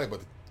my body,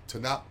 but to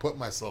not put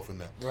myself in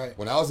that. Right.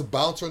 When I was a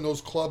bouncer in those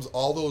clubs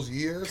all those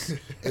years,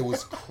 it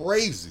was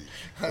crazy.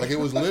 Like, it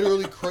was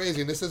literally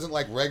crazy. And this isn't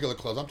like regular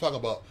clubs. I'm talking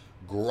about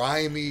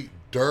grimy,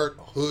 dirt,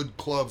 hood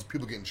clubs,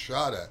 people getting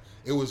shot at.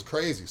 It was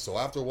crazy. So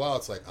after a while,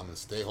 it's like, I'm going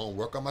to stay home,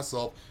 work on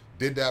myself.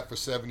 Did that for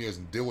 7 years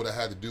and did what I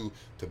had to do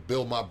to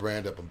build my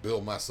brand up and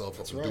build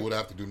myself up and do what I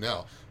have to do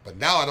now. But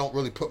now I don't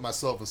really put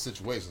myself in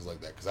situations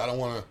like that because I don't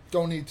want to.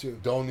 Don't need to.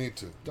 Don't need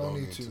to,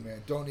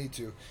 man. Don't need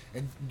to.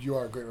 And you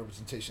are a great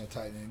representation of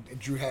Titan. And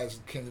Drew has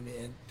come to me,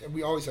 and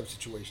we always have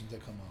situations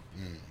that come up.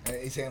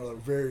 And he's handled it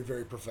very,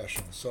 very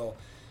professional. So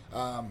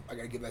I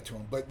got to give that to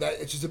him. But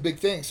it's just a big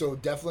thing. So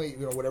definitely,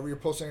 whatever you're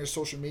posting on your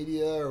social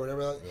media or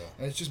whatever,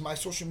 and it's just my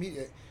social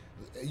media.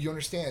 You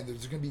understand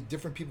there's going to be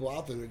different people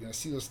out there that are going to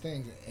see those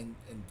things and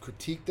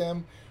critique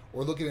them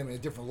or look at them in a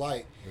different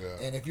light.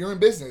 Yeah. And if you're in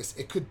business,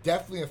 it could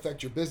definitely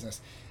affect your business.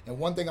 And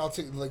one thing I'll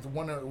say, like the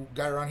one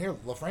guy around here,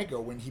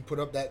 LaFranco, when he put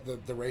up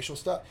the racial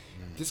stuff,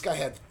 this guy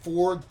had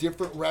 4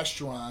 different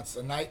restaurants,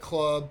 a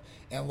nightclub,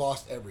 and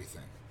lost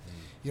everything.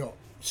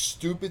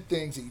 Stupid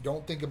things that you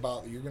don't think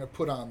about that you're going to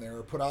put on there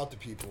or put out to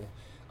people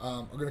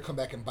are going to come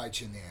back and bite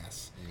you in the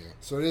ass. Yeah.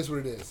 So it is what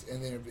it is.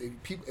 And then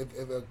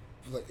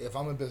if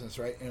I'm in business,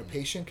 right, and a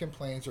patient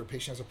complains or a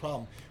patient has a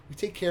problem, we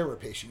take care of our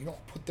patient. You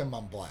don't put them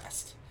on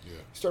blast. Yeah. You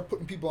start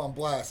putting people on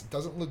blast. It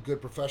doesn't look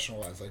good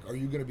professional-wise. Like, are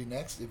you going to be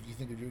next if you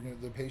think you're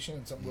the patient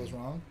and something goes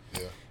wrong?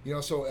 Yeah. You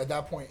know, so at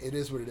that point, it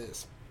is what it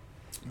is.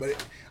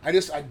 But I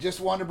just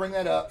wanted to bring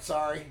that up.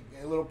 Sorry,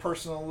 a little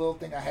personal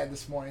thing I had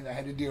this morning that I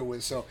had to deal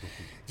with. So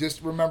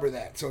just remember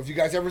that. So if you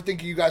guys ever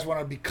think you guys want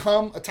to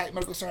become a Titan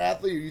Medical Center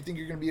athlete, or you think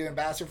you're going to be an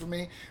ambassador for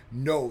me,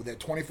 know that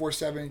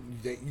 24/7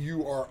 that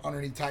you are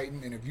underneath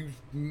Titan, and if you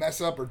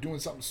mess up or doing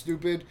something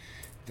stupid,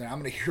 then I'm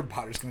going to hear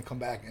about it. It's going to come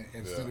back, and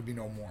it's going to be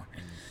no more.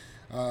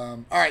 All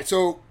right,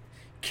 so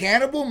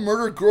cannibal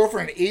murdered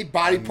girlfriend and 8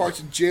 body parts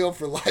in jail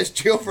for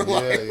life.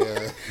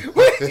 Yeah.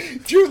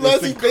 Drew This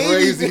Leslie's is the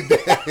crazy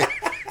baby. day.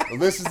 Well,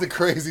 this is the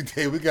crazy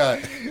day. We got.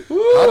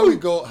 Woo.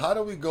 How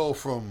do we go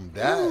from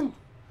that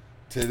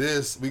to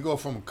this? We go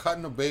from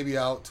cutting a baby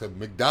out to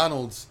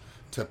McDonald's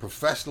to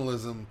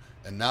professionalism,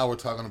 and now we're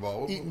talking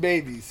about Eating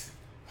babies.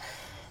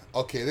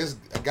 Okay, this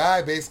a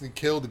guy basically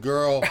killed the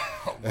girl.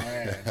 Oh,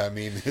 man. I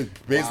mean,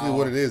 basically Wow.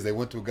 what it is. They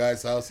went to a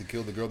guy's house. He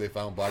killed the girl. They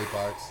found body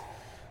parts.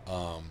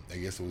 I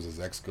guess it was his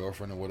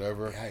ex-girlfriend or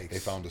whatever. Yikes. They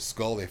found a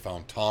skull. They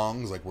found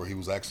tongs, like where he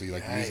was actually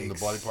like using the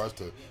Yikes. body parts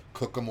to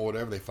cook them or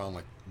whatever. They found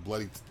like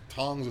bloody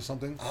tongs or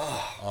something.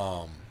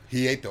 Oh,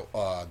 He ate the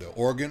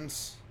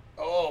organs.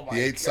 oh my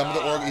He ate some of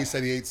the organs. He God.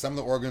 said he ate some of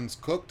the organs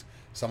cooked,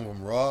 some of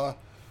them raw.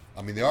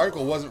 I mean, the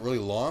article wasn't really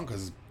long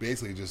because it's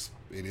basically just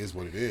it is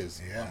what it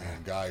is. Yeah, I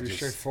mean, guy pretty just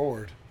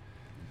straightforward.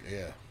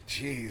 yeah.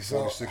 Jeez.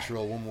 So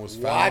 46-year-old woman was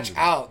found. watch and-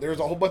 out. There's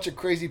a whole bunch of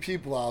crazy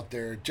people out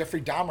there. Jeffrey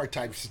Dahmer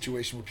type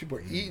situation where people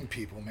are Mm-hmm. eating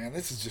people, man.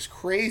 This is just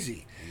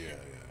crazy. Yeah.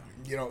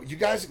 You know, you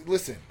guys,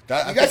 listen.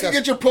 That- I you think guys can that's-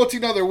 get your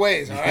protein other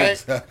ways, all right?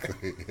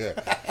 Exactly. Yeah.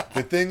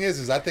 The thing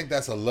is I think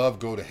that's a love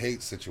go to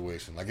hate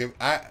situation. Like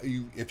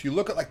if you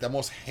look at like the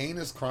most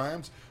heinous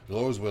crimes, there's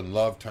always when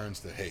love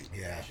turns to hate.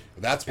 Yeah.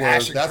 That's where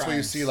Passion where you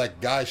crimes. see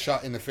like guys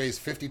shot in the face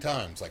 50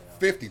 times, like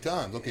 50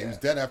 times. Okay, he was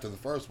dead after the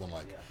first one.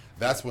 Like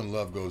that's when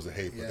love goes to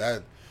hate. But Yeah.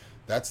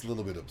 that's a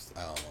little bit of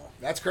I don't know.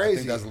 That's I crazy.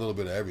 think that's a little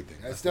bit of everything.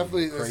 That's a little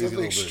definitely- that's crazy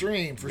definitely little bit.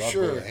 extreme, for Love,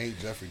 sure. go to hate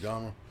Jeffrey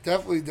Dahmer.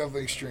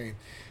 Definitely extreme.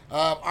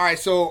 All right,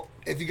 so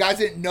if you guys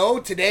didn't know,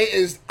 today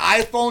is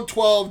iPhone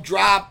 12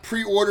 drop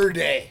pre-order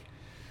day.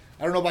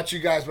 I don't know about you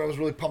guys, but I was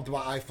really pumped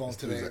about iPhone He's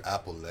today. an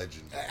Apple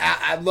legend.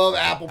 I love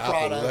Apple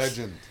products.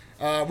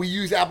 legend. We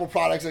use Apple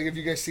products, like if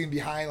you guys seen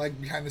behind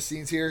the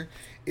scenes here,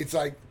 it's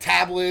like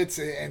tablets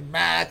and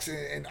Macs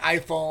and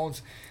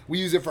iPhones. We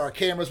use it for our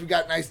cameras. We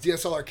got nice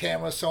DSLR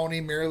cameras,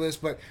 Sony, mirrorless,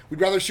 but we'd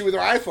rather shoot with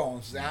our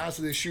iPhones. And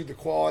honestly, they shoot the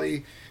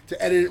quality to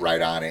edit it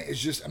right on it is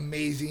just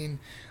amazing.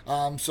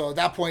 So at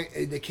that point,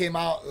 they came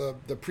out.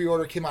 The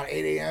pre-order came out at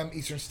 8 a.m.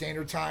 Eastern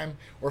Standard Time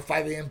or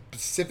 5 a.m.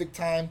 Pacific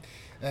Time,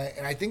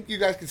 and I think you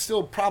guys can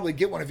still probably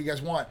get one if you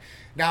guys want.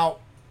 Now,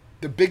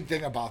 the big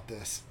thing about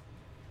this.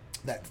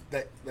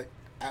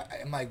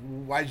 I'm like,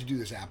 why did you do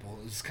this, Apple?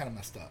 It's kind of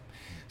messed up.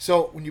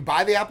 So when you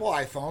buy the Apple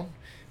iPhone,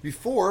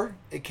 before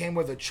it came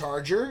with a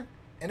charger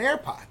and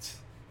AirPods.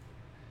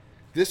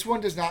 This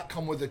one does not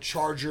come with a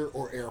charger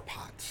or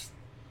AirPods.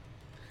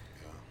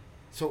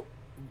 So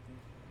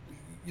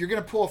you're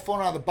gonna pull a phone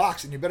out of the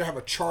box, and you better have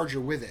a charger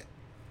with it.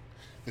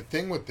 The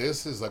thing with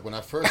this is like when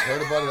I first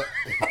heard about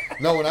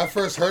it. No, when I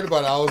first heard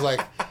about it, I was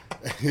like,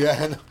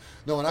 yeah.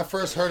 No, when I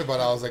first heard about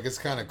it, I was like, it's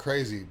kind of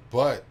crazy,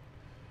 but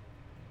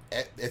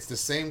it's the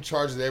same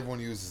charger that everyone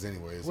uses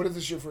anyways. What if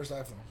this is your first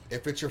iPhone?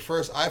 If it's your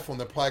first iPhone,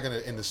 they're probably gonna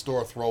in the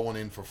store throw one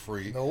in for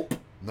free. Nope.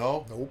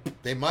 No. Nope.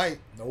 They might.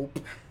 Nope.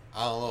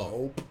 I don't know.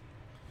 Nope.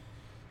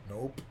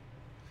 Nope.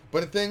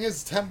 But the thing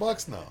is, it's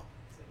 $10 now.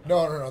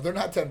 No. They're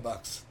not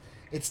 $10.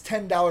 It's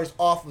 $10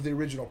 off of the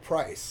original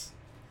price.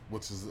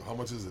 Which is how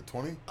much is it?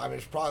 20? I mean,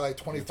 it's probably like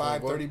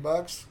 25, 20 30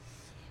 bucks.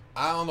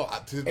 I don't know.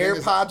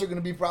 AirPods are going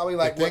to be probably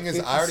like the thing what, is,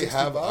 50, I already 60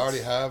 have.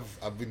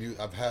 bucks?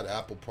 I've had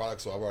Apple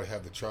products, so I already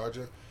have the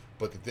charger.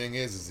 But the thing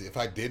is if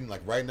I didn't,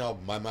 like right now,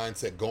 my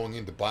mindset going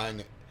into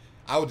buying it,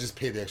 I would just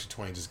pay the extra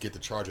 20 and just get the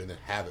charger and then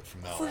have it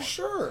from now on. For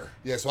sure.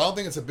 Yeah, so I don't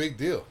think it's a big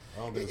deal.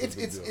 I don't think it's a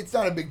big deal. It's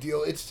not a big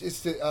deal.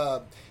 It's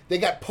they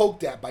got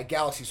poked at by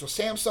Galaxy. So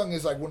Samsung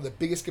is like one of the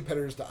biggest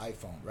competitors to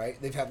iPhone,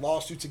 right? They've had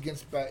lawsuits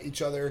against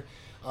each other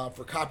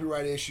for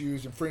copyright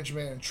issues,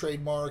 infringement, and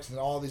trademarks, and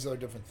all these other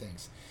different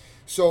things.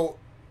 So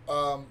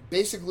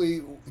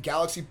basically,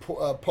 Galaxy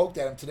poked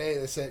at them today.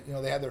 They said,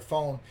 they had their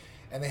phone,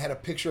 and they had a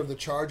picture of the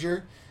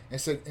charger and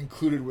said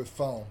included with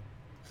phone.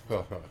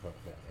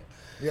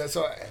 Yeah,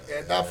 so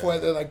at that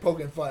point, they're like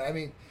poking fun. I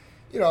mean,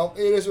 it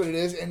is what it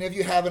is. And if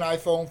you have an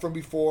iPhone from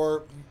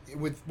before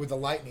with the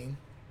Lightning,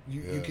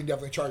 you can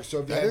definitely charge. So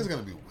if That is going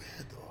to be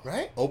weird, though.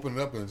 Right? Open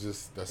it up and it's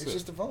just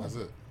a phone. That's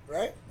it.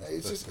 Right?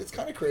 It's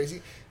kind of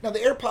crazy. Now, the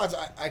AirPods,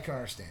 I can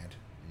understand.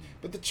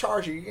 But the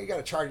charger, you got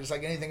to charge it. It's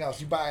like anything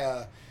else. You buy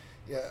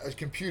a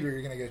computer,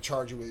 you're going to get a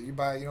charger with it. You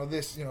buy,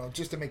 this,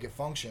 just to make it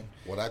function.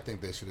 What I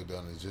think they should have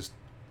done is just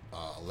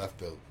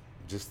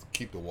just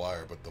keep the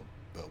wire, but the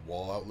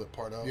wall outlet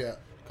part out. Yeah.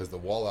 Because the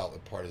wall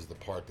outlet part is the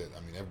part that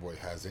everybody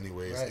has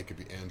anyways. Right. It could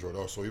be Android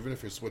or so. Even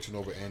if you're switching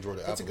over Android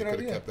to That's a Apple, good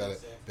they could have idea.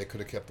 kept that. They could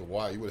have kept the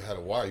wire. You would have had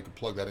a wire. You could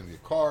plug that into your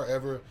car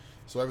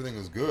so everything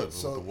is good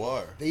So with the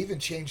wire. they even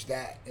changed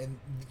that, and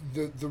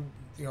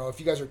if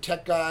you guys are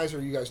tech guys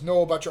or you guys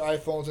know about your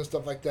iPhones and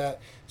stuff like that,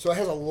 so it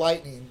has a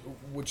lightning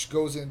which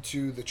goes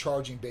into the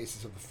charging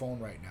basis of the phone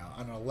right now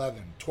on an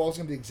 11. 12 is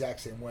going to be the exact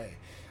same way.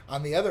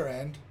 On the other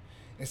end,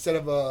 instead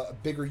of a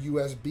bigger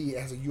USB, it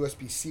has a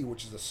USB-C,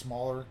 which is a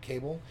smaller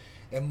cable.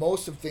 And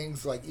most of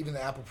things, like even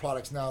the Apple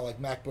products now,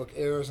 like MacBook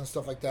Airs and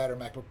stuff like that, or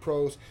MacBook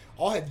Pros,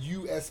 all have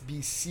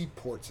USB-C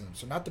ports in them.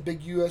 So not the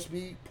big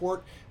USB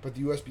port, but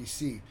the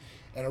USB-C.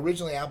 And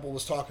originally Apple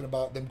was talking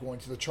about them going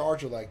to the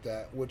charger like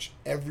that, which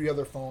every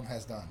other phone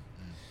has done.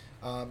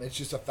 It's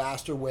just a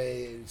faster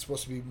way. It's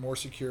supposed to be more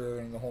secure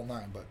and the whole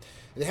nine. But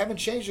they haven't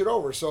changed it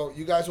over. So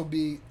you guys will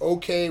be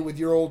okay with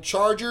your old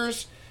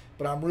chargers.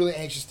 But I'm really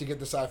anxious to get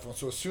this iPhone.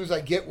 So as soon as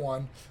I get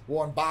one,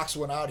 we'll unbox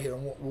one out here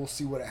and we'll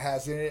see what it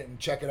has in it and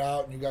check it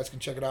out. And you guys can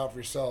check it out for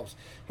yourselves.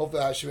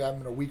 Hopefully I should have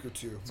them in a week or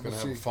two. It's going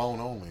to have a phone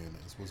only in it.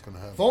 That's what's going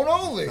to have. Phone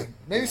only.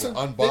 Maybe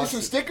some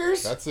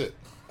stickers. That's it.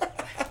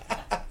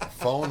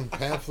 Phone,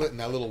 pamphlet, and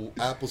that little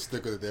Apple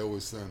sticker that they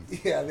always send.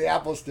 Yeah, the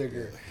Apple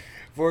sticker. Yeah.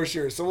 For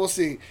sure. So we'll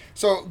see.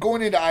 So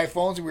going into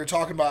iPhones, we were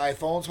talking about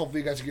iPhones. Hopefully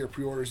you guys can get your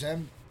pre-orders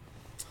in.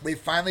 They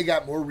finally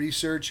got more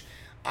research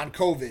on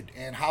COVID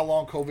and how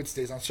long COVID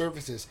stays on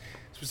surfaces.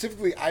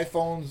 Specifically,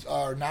 iPhones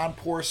are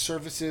non-porous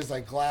surfaces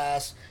like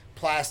glass,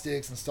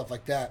 plastics, and stuff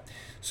like that.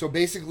 So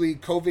basically,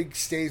 COVID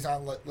stays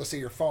on, let's say,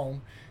 your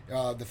phone,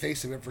 the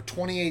face of it, for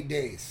 28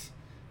 days.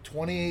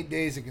 28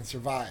 days it can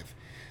survive,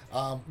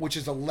 which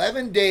is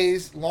 11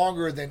 days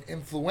longer than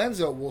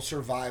influenza will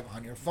survive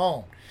on your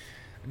phone.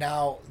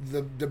 Now,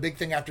 the big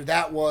thing after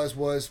that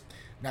was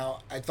now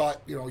I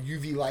thought,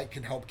 UV light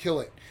can help kill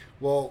it.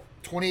 Well,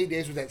 28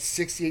 days was at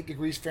 68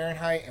 degrees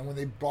Fahrenheit, and when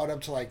they brought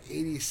up to like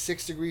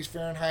 86 degrees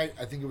Fahrenheit,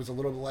 I think it was a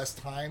little bit less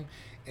time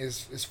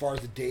as far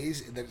as the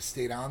days that it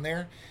stayed on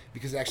there,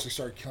 because it actually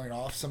started killing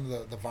off some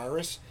of the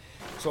virus.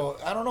 So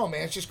I don't know,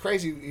 man. It's just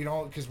crazy,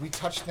 because we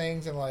touch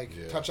things and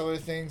touch other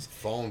things.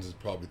 Phones is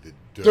probably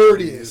the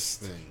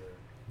dirtiest thing.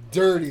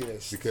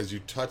 Dirtiest. Because you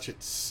touch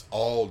it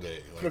all day.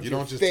 Like you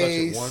don't just touch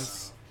it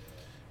once.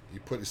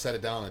 You set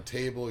it down on a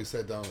table. You set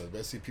it down.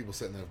 I see people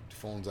setting their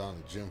phones on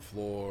the gym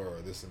floor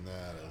or this and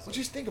that. Well,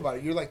 just think about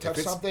it. You touch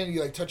something.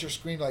 You touch your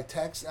screen,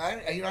 text. I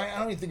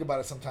don't even think about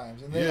it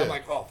sometimes, and then I'm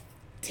like, oh,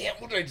 damn,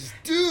 what did I just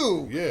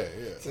do? Yeah.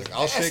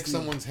 I'll shake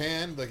someone's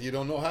hand, you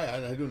don't know. Hi, how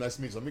you doing? Nice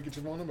to meet you. Let me get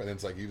your phone number. And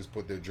it's you just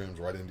put their germs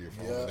right into your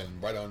phone and then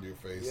right onto your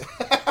face.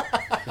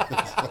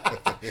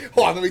 Yeah.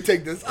 Hold on, let me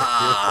take this.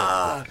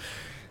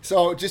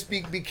 So just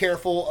be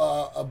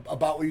careful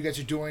about what you guys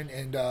are doing,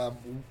 and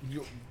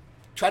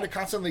try to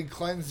constantly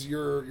cleanse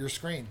your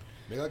screen.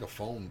 Maybe a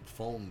phone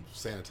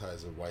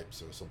sanitizer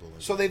wipes or something like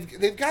that. So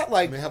they've got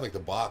they have the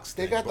box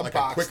thing, they've got but the a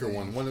box quicker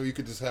thing. one where you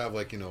could just have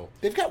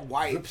they've got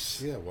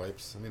wipes. Yeah,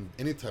 wipes. I mean,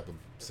 any type of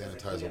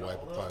sanitizer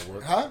wipe would probably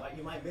work. Huh?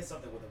 You might miss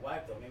something with a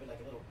wipe though. Maybe a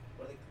little,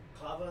 what are they,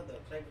 clava, the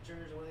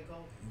clavitures, or what are they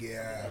called?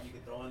 Yeah. You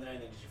could throw in there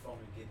and then just your phone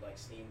would get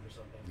steamed or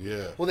something.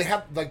 Yeah. Well, they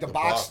have the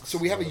box. So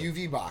we have a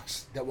UV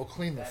box that will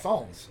clean the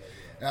phones.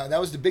 That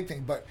was the big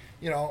thing, but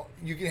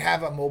you can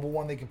have a mobile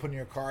one they can put in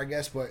your car, I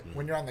guess. But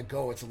when you're on the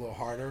go, it's a little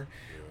harder.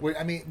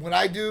 Yeah. What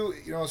I do,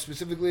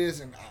 specifically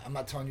is, and I'm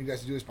not telling you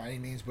guys to do this by any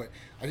means, but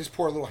I just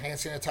pour a little hand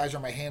sanitizer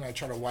on my hand. And I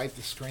try to wipe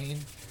the screen.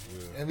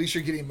 Yeah. At least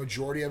you're getting a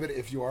majority of it.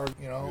 If you are,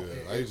 Yeah.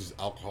 I just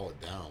alcohol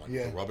it down,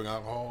 the rubbing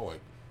alcohol.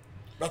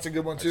 That's a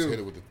good one I too. Just hit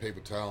it with the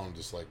paper towel and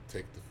just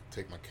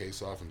take my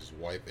case off and just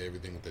wipe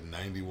everything with the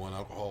 91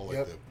 alcohol,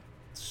 the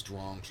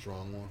strong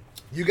one.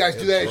 You guys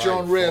do that at your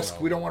own risk.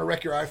 We don't want to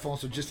wreck your iPhone,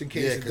 so just in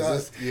case it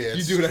does,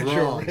 you do it at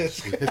your own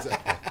risk.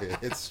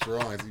 It's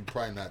strong. It's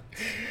probably not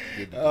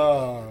good.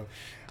 The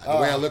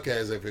way I look at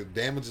it is if it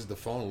damages the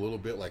phone a little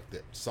bit,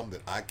 something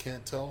that I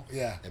can't tell,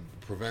 and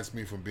prevents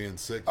me from being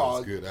sick,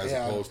 that's good. As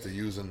opposed to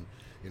using,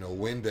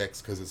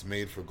 Windex because it's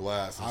made for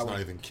glass. It's not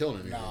even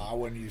killing anything. No, I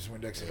wouldn't use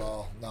Windex at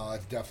all. No,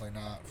 that's definitely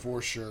not,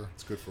 for sure.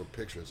 It's good for a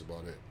picture. That's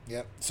about it.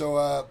 Yep.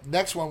 So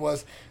next one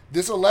was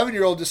this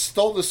 11-year-old just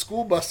stole the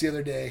school bus the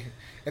other day.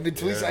 And the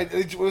police,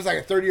 it was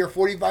a 30 or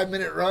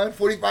 45-minute run,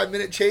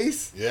 45-minute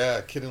chase.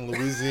 Yeah, kid in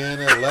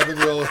Louisiana,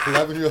 11-year-old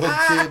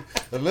kid.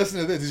 And listen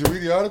to this. Did you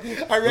read the article?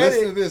 I read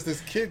Listen to this.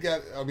 This kid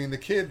the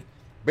kid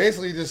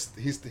basically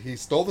he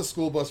stole the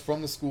school bus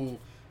from the school,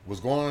 was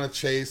going on a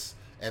chase.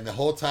 And the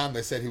whole time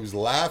they said he was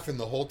laughing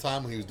the whole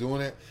time when he was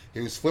doing it. He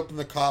was flipping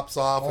the cops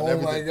off and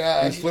everything. Oh my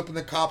God! He was flipping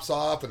the cops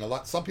off,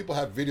 and some people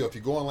have video. If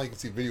you go online, you can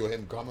see video of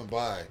him coming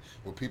by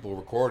with people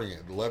recording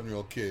it. The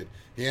 11-year-old kid.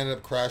 He ended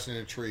up crashing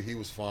in a tree. He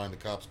was fine. The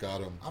cops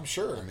got him. I'm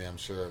sure. I'm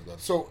sure.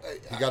 So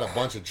he got a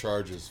bunch of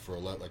charges for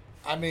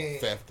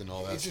theft and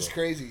all that. It's just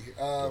crazy.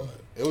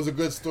 It was a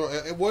good story.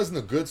 It wasn't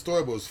a good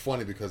story, but it was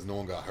funny because no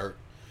one got hurt.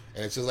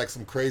 And it's just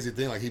some crazy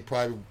thing. He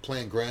probably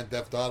playing Grand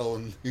Theft Auto,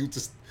 and he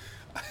just.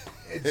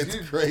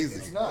 It's crazy.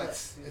 It's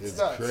nuts. It's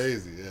nuts.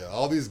 Crazy. Yeah.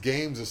 All these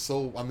games are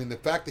so. The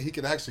fact that he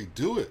can actually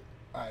do it.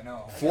 I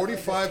know.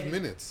 45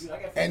 minutes.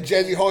 And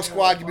Jazzy Host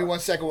Squad, give me 1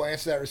 second. We'll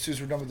answer that as soon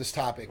as we're done with this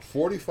topic.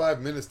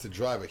 45 minutes to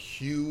drive a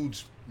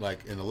huge, an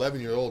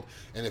 11-year-old.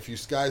 And if you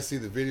guys see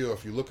the video,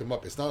 if you look him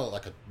up, it's not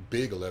a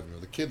big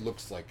 11-year-old. The kid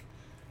looks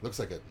looks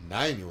like a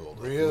 9-year-old.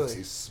 Like, Really?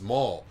 he's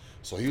small,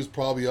 so he was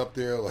probably up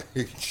there like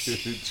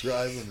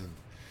driving. And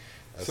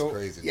that's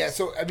crazy. Yeah,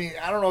 so I mean,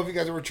 I don't know if you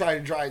guys ever tried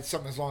to drive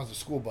something as long as a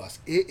school bus.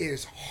 It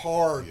is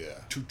hard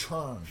to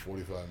turn.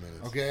 45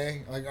 minutes.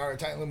 Okay, like our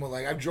Titan limo,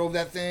 like I drove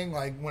that thing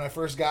like when I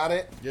first got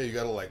it. Yeah, you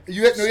gotta like.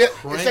 It's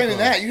not even on.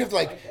 that. You have to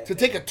like to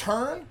take a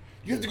turn.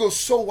 You have to go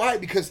so wide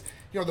because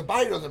the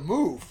body doesn't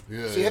move.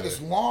 Yeah, so you have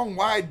this long,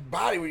 wide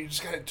body where you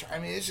just gotta. I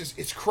mean,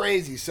 it's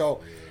crazy.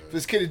 So for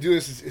this kid to do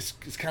this,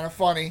 it's kind of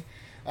funny.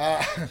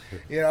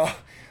 He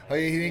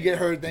didn't get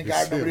hurt. Thank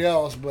God, nobody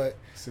else. But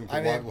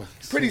I mean,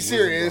 pretty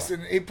serious,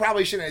 and he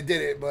probably shouldn't have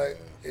did it. But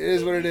it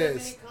is what it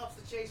is. Cops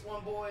to chase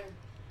one boy.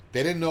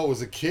 They didn't know it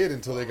was a kid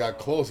until they got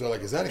close. They're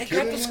like, "Is that a They kid?"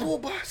 got in the there? school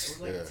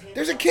bus. Like Yeah.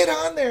 There's a kid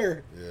on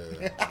there.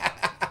 Yeah.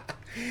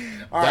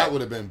 All That right. would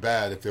have been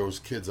bad if there was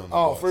kids on the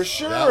Oh, bus. for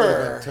sure. That would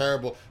have been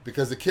terrible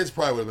because the kids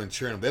probably would have been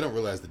cheering them. They don't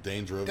realize the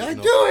danger of it. Gotta you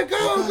know? do it, go,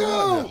 Come on,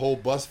 go. The whole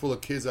bus full of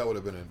kids, that would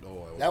have been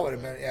That would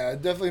have been,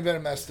 definitely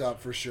been messed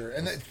up for sure.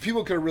 And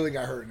people could have really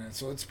got hurt in it,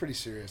 so it's pretty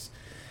serious.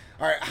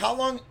 All right, how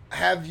long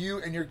have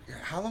you and your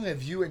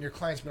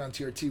clients been on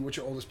TRT? What's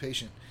your oldest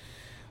patient?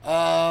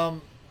 How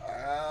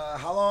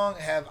long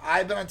have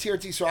I been on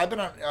TRT? So I've been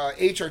on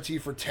HRT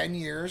for 10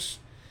 years,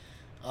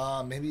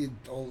 maybe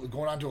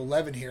going on to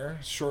 11 here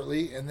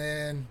shortly, and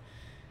then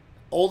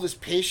oldest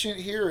patient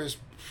here is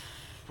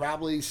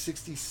probably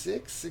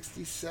 66,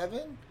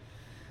 67.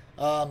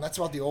 That's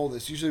about the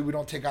oldest. Usually we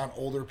don't take on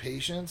older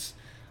patients,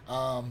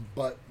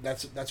 but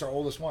that's our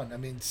oldest one. I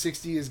mean,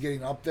 60 is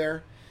getting up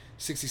there.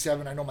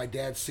 67, I know my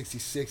dad's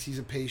 66. He's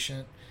a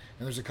patient.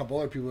 And there's a couple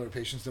other people that are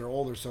patients that are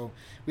older. So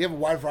we have a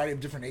wide variety of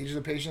different ages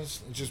of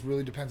patients. It just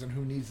really depends on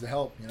who needs the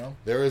help,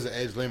 There is an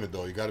age limit,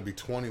 though. You got to be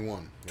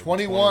 21.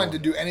 21 to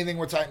do anything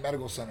with Titan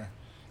Medical Center,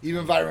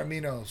 even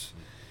Vitaminos.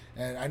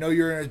 And I know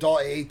you're an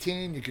adult at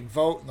 18. You can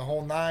vote and the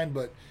whole 9,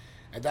 but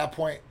at that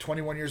point,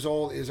 21 years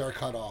old is our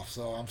cutoff.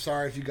 So I'm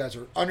sorry if you guys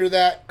are under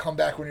that. Come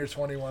back when you're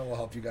 21. We'll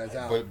help you guys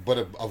out. But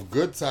a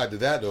good side to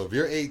that, though, if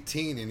you're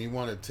 18 and you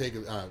want to take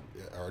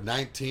or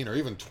 19 or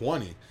even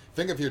 20,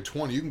 think if you're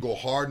 20, you can go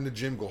hard in the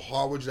gym, go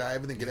hard with your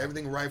everything, get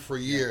everything right for a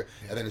year,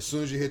 and then as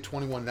soon as you hit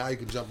 21, now you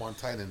can jump on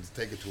Titan and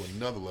take it to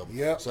another level.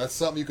 Yep. So that's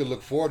something you can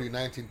look forward to.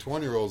 19,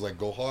 20-year-olds, like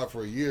go hard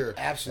for a year,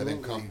 Absolutely.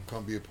 and then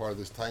come be a part of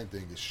this Titan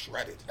thing, get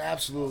shredded.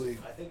 Absolutely.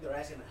 I think they're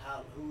asking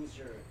who's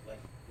your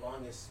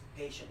longest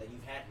patient that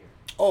you've had here.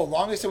 Oh,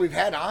 longest that we've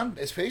had on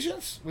as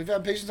patients? We've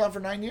had patients on for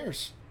 9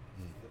 years.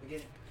 At the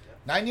beginning.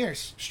 Yeah. 9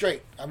 years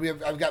straight.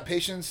 I've got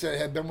patients that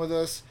have been with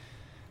us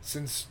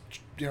since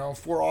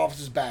 4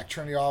 offices back,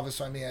 Trinity office.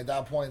 So I mean, at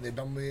that point, they've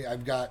been with me.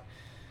 I've got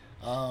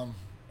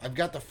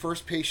the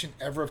first patient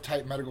ever of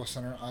Titan Medical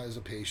Center as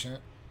a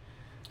patient.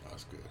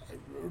 That's good.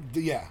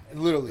 Yeah,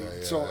 literally.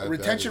 Yeah, So that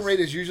retention is-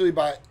 rate is usually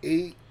about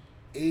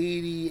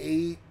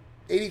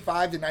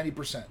 85 to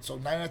 90%. So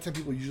 9 out of 10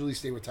 people usually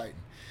stay with Titan.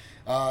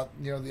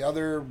 The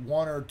other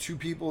 1 or 2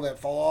 people that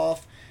fall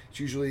off,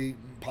 it's usually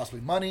possibly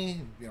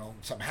money.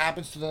 Something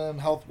happens to them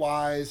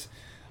health-wise.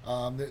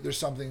 There's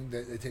something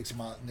that takes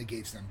them out and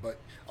negates them. But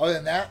other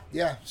than that,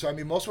 yeah. So I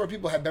mean, most of our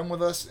people have been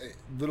with us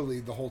literally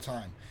the whole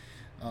time.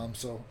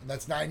 So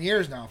that's 9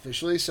 years now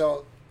officially.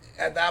 So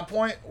at that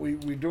point, we're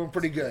doing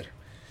pretty good.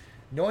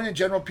 Knowing in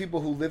general people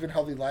who live in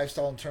healthy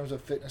lifestyle in terms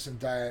of fitness and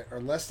diet are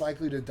less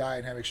likely to die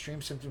and have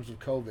extreme symptoms of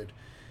COVID.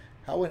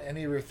 How would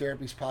any of your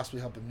therapies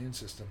possibly help immune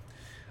system?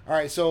 All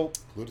right, so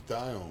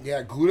Glutathione.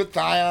 yeah,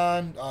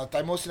 glutathione,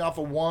 thymosin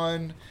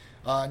alpha-1,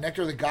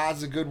 nectar of the gods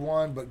is a good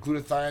one, but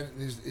glutathione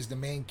is the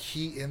main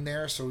key in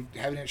there, so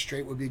having it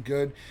straight would be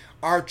good.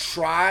 Our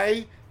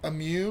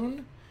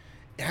Tri-Immune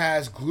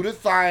has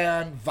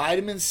glutathione,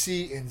 vitamin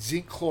C, and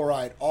zinc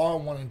chloride all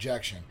in one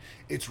injection.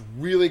 It's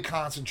really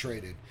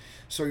concentrated.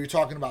 So you're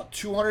talking about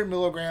 200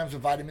 milligrams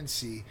of vitamin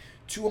C,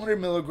 200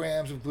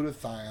 milligrams of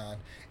glutathione,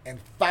 and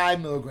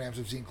 5 milligrams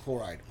of zinc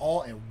chloride,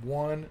 all in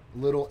one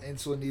little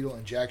insulin needle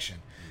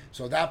injection.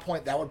 So at that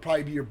point, that would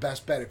probably be your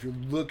best bet if you're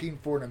looking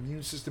for an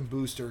immune system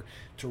booster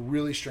to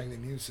really strengthen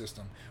the immune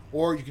system.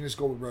 Or you can just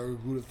go with regular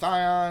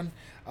glutathione,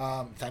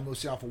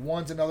 thymosin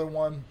alpha-1's another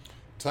one.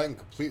 Titan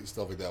Complete and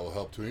stuff like that will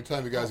help too.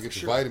 Anytime you guys get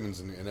sure. your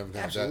vitamins and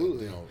everything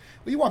Absolutely. like that,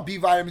 Well, you want B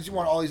vitamins, you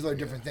want all these other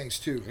different things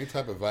too. any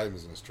type of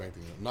vitamins and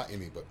strengthening, not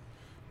any, but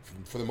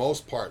for the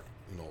most part,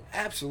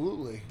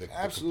 Absolutely. the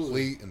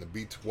Absolutely. Complete and the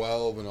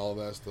B12 and all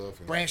that stuff.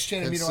 And Branched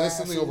chain amino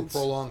consistently over acids.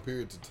 prolonged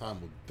periods of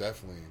time will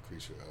definitely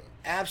increase your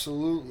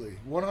Absolutely.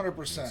 immune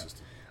 100%.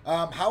 system.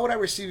 How would I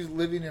receive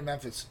living in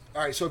Memphis?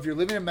 All right, so if you're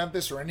living in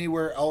Memphis or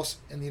anywhere else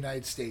in the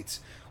United States,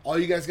 all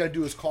you guys got to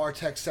do is call or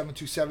text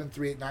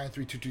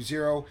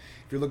 727-389-3220.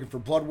 If you're looking for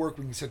blood work,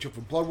 we can set you up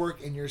for blood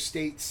work in your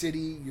state,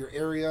 city, your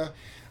area.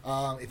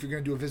 If you're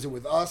going to do a visit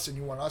with us and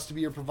you want us to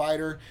be your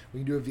provider, we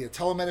can do it via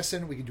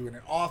telemedicine. We can do it in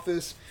an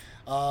office.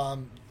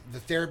 The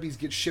therapies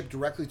get shipped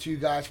directly to you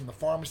guys from the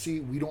pharmacy.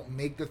 We don't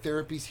make the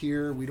therapies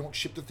here. We don't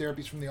ship the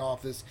therapies from the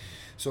office.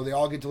 So they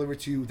all get delivered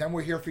to you. Then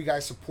we're here for you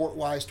guys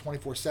support-wise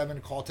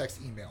 24/7, call, text,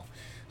 email.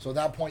 So at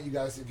that point, you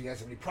guys, if you guys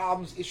have any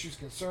problems, issues,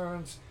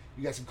 concerns,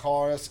 you guys can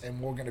call us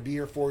and we're going to be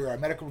here for you. Our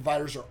medical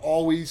providers are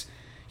always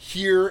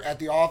here at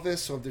the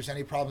office. So if there's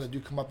any problems that do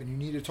come up and you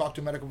need to talk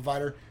to a medical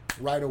provider,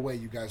 right away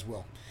you guys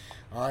will.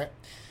 All right.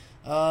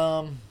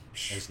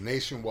 It's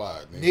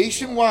nationwide.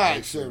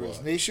 Nationwide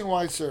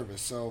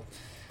service. So,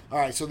 all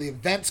right. So the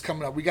events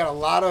coming up. We got a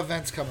lot of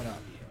events coming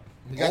up.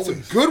 We got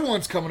some good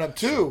ones coming up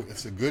too.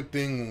 It's a good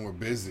thing when we're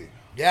busy.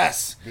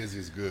 Yes. Busy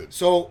is good.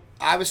 So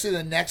obviously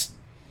the next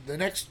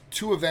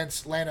two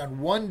events land on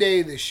one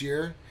day this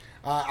year,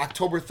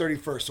 October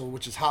 31st, so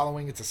which is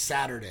Halloween. It's a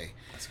Saturday.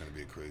 That's gonna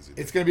be a crazy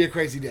day. It's gonna be a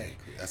crazy day.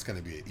 That's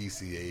gonna be an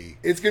ECA.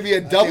 It's gonna be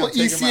a double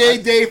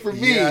ECA day for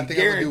me. Yeah, I think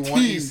guaranteed. I'm gonna do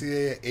one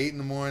ECA at 8 in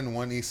the morning,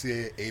 one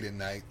ECA at 8 at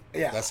night.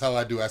 Yeah. That's how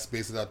I do. I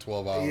space it out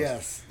 12 hours.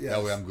 Yes.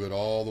 That way I'm good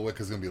all the way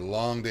because it's gonna be a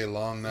long day,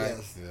 long night.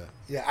 Yes.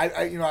 Yeah.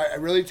 Yeah. I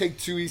really take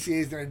 2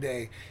 ECAs during a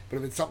day, but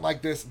if it's something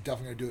like this, I'm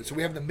definitely gonna do it. So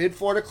we have the Mid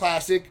Florida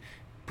Classic,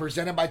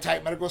 presented by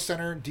Titan Medical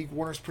Center. Deke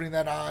Warner's putting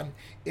that on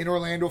in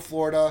Orlando,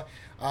 Florida.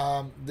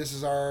 This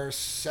is our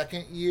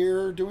second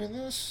year doing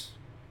this.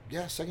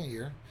 Yeah, second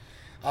year.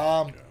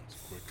 It's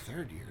quick.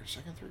 Third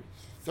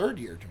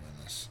year doing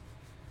this.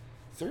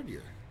 Third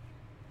year.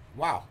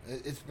 Wow,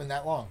 it's been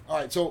that long. All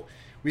right, so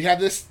we have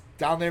this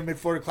down there, Mid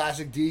Florida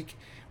Classic, Deke.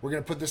 We're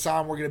gonna put this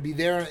on. We're gonna be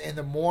there in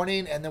the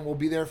morning, and then we'll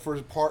be there for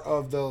part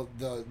of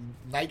the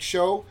night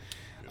show,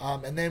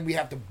 and then we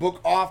have to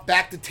book off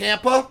back to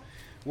Tampa,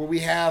 where we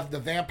have the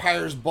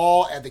Vampires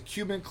Ball at the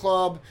Cuban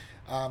Club.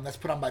 That's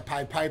put on by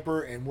Pied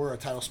Piper, and we're a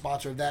title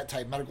sponsor of that,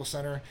 Titan Medical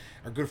Center.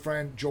 Our good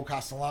friend Joe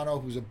Castellano,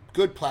 who's a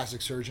good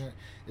plastic surgeon,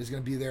 is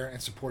going to be there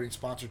and supporting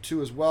sponsor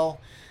too as well.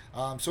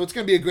 So it's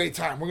going to be a great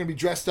time. We're going to be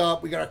dressed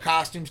up. We got our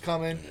costumes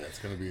coming. Yeah, it's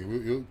gonna be.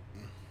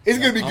 It's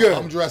going to be good.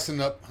 I'm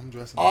dressing up.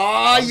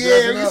 Oh, yeah.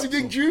 We're going to see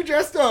Big Drew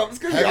dressed up. It's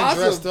going to be awesome.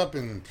 Dressed up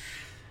and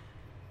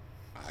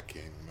I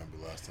can't remember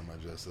last time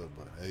I dressed up,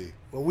 but hey.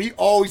 Well, we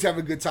always have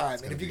a good time.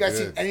 And if you guys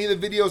see any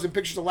of the videos and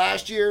pictures of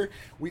last year,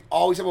 we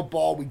always have a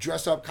ball. We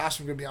dress up.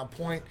 Costume's going to be on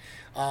point.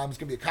 It's going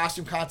to be a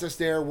costume contest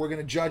there. We're going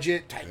to judge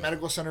it. Titan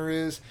Medical Center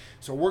is.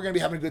 So we're going to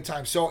be having a good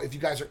time. So if you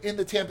guys are in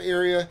the Tampa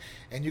area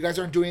and you guys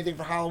aren't doing anything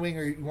for Halloween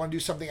or you want to do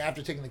something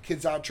after taking the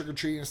kids out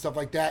trick-or-treating and stuff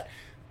like that,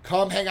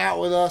 come hang out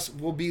with us.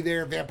 We'll be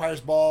there. Vampires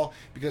Ball,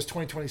 because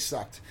 2020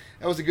 sucked.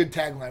 That was a good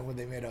tagline when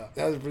they made up.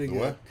 That was pretty good.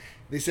 What?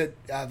 They said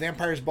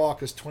Vampires Ball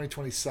because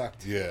 2020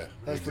 sucked. Yeah,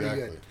 that was pretty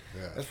good.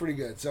 Yeah. That's pretty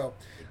good. So,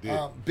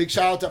 big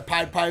shout out to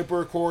Pied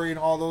Piper, Corey, and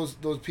all those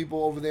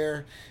people over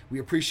there. We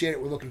appreciate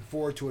it. We're looking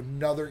forward to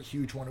another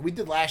huge one. And we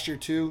did last year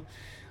too.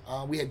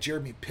 We had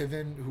Jeremy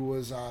Piven, who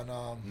was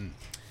on,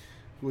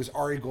 who was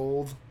Ari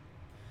Gold,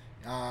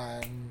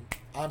 on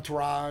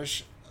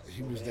Entourage.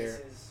 He was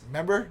there.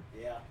 Remember?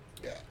 Yeah.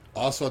 Yeah.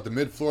 Also at the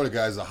Mid Florida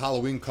guys, a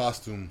Halloween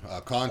costume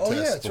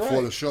contest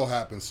before the show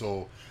happens.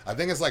 So I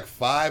think it's like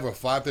 5 or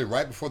 5:30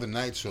 right before the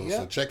night show. Yeah.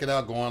 So check it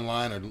out. Go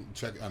online or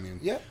check.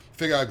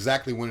 Figure out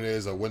exactly when it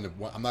is or when.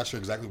 I'm not sure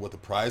exactly what the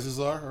prizes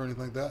are or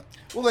anything like that.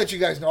 We'll let you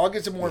guys know. I'll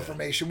get some more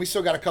information. We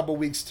still got a couple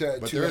weeks to.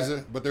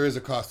 But there is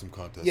a costume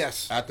contest.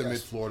 Yes. At the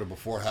Mid Florida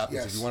before it happens.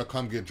 Yes. If you want to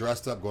come get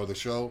dressed up, go to the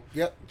show.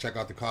 Yep. Check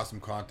out the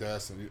costume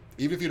contest, and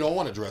even if you don't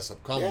want to dress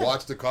up, come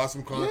watch the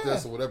costume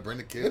contest or whatever. Bring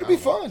the kids. It'll be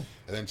fun.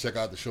 And then check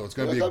out the show. It's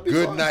going to be a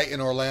good night in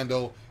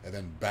Orlando, and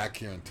then back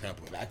here in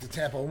Tampa. Back to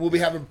Tampa. And we'll be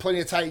having plenty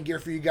of Titan gear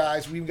for you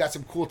guys. We've got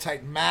some cool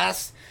Titan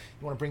masks.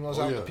 You want to bring those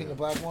out, the pink and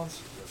black ones?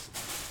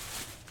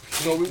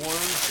 So we got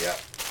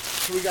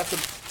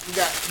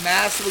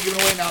masks that we're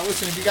giving away. Now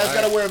listen, if you guys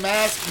gotta wear a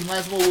mask, you might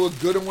as well look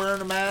good in wearing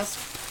a mask.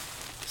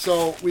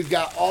 So we've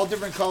got all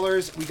different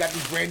colors. We got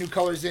these brand new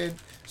colors in.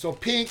 So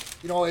pink,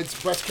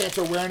 it's breast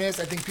cancer awareness.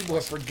 I think people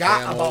have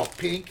forgot about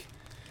pink.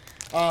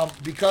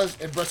 Because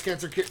breast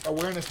cancer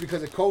awareness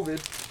because of COVID.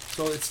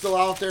 So it's still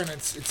out there and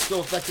it's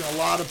still affecting a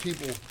lot of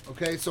people.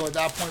 Okay, so at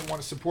that point we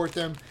want to support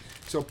them.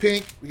 So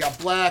pink, we got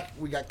black,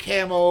 we got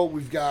camo,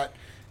 we've got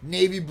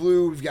navy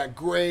blue, we've got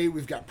gray,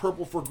 we've got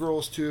purple for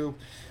girls too.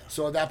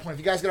 So at that point, if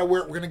you guys gotta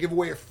wear it, we're gonna give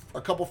away a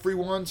couple free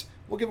ones.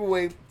 We'll give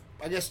away,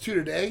 I guess, 2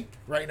 today,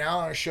 right now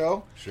on our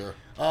show. Sure.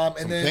 And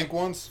some then pink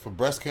ones for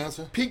breast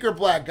cancer. Pink or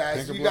black, guys.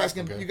 Pink or you black? guys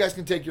can you guys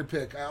can take your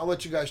pick. I'll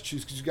let you guys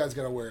choose because you guys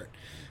gotta wear it.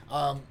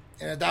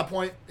 And at that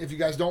point, if you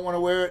guys don't want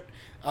to wear it,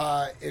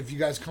 if you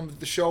guys come to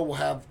the show, we'll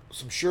have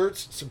some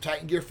shirts, some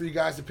Titan gear for you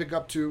guys to pick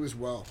up too as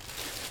well.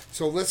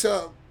 So let's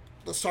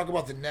talk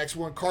about the next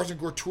one. Cars and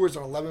Core Tour is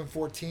on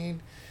 11/14.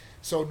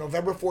 So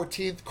November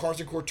 14th,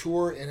 Cars and Core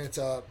Tour, and it's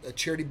a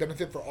charity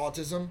benefit for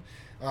autism.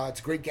 It's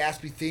a Great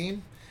Gatsby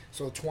theme,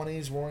 so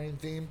 20s roaring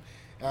theme.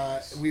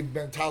 We've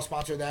been title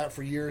sponsor of that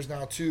for years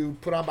now too.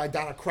 Put on by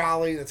Donna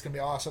Crowley. That's gonna be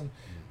awesome.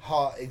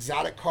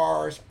 Exotic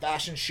cars,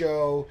 fashion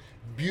show,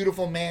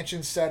 beautiful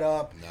mansion set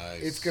up.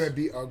 Nice. It's gonna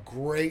be a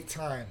great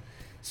time.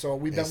 So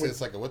we've been with.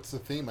 It's like what's the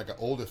theme? Like an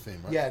older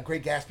theme, right? Yeah,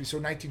 Great Gatsby. So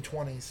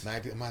 1920s.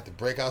 I might have to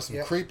break out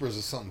some creepers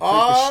or something.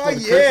 Oh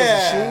creepers,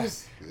 yeah.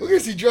 shoes. We're gonna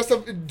see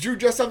Drew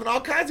dressed up in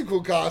all kinds of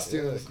cool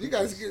costumes. You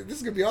guys, this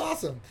is gonna be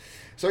awesome.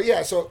 So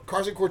yeah, so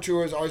Cars and Core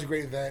Tour is always a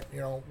great event.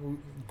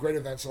 Great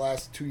events. The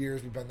last 2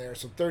 years we've been there.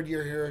 So 3rd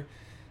year here,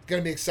 it's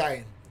gonna be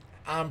exciting.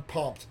 I'm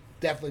pumped.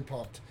 Definitely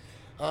pumped.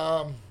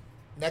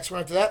 Next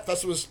one after that,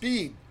 Festival of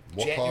Speed.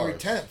 January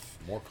 10th.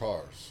 More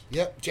cars.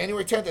 Yep,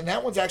 January 10th, and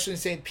that one's actually in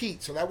St.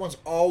 Pete, so that one's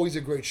always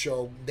a great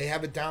show. They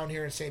have it down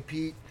here in St.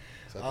 Pete.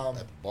 It's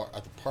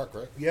at the park,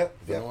 right? Yep.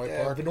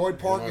 Vinoy Park? Vinoy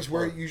Park Vinoy is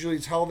where Park. usually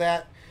it's held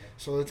at,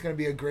 so it's going to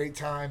be a great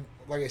time.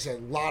 Like I said,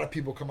 a lot of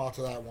people come out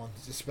to that one,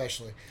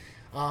 especially.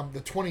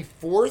 The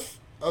 24th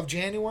of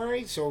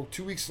January, so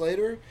 2 weeks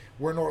later,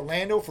 we're in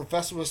Orlando for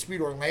Festival of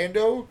Speed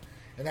Orlando,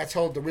 and that's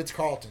held at the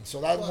Ritz-Carlton.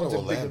 So that one's a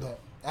big Orlando. event.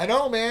 I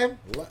know, man.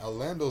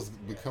 Orlando's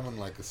becoming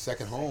like a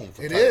second home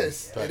for It Titan-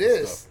 is. Titan It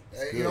is. stuff.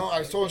 It's You know, good. I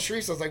was telling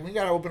Sharice, I was like, we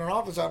got to open an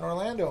office out in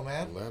Orlando,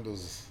 man.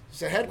 Orlando's It's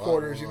the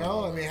headquarters, a you lot know?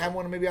 going I mean, on. have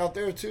one maybe out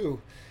there,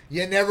 too.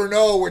 You never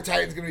know where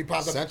Titan's going to be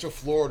popped up. Central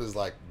Florida's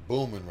like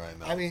booming right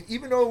now. I mean,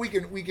 even though we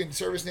can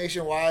service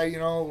nationwide, you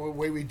know, the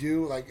way we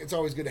do, like, it's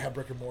always good to have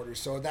brick and mortars.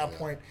 So at that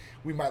point,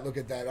 we might look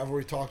at that. I've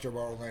already talked to her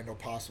about Orlando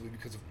possibly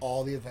because of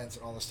all the events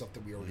and all the stuff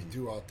that we already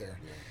do out there.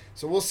 Yeah.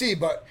 So we'll see.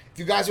 But if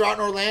you guys are out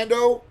in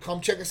Orlando, come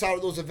check us out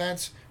at those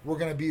events. We're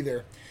going to be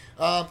there.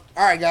 All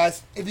right,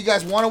 guys. If you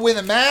guys want to win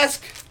the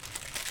mask,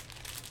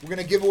 we're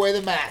going to give away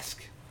the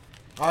mask.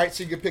 All right,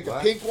 so you can pick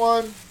Black. a pink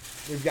one.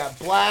 We've got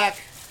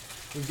black.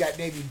 We've got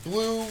navy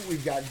blue.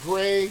 We've got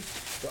gray.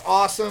 They're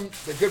awesome.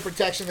 They're good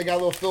protection. They got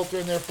a little filter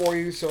in there for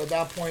you. So at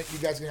that point, you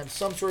guys are going to have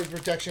some sort of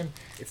protection.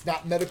 It's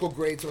not medical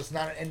grade, so it's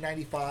not an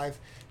N95,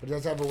 but it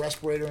does have a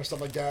respirator and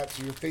stuff like that,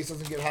 so your face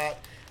doesn't get hot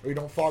or you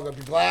don't fog up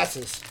your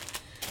glasses.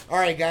 All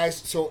right, guys.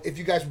 So if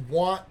you guys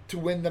want to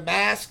win the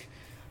mask,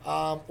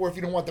 or if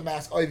you don't want the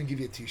mask, I'll even give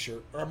you a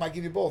T-shirt, or I might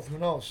give you both. Who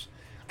knows?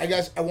 All right,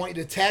 guys. I want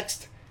you to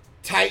text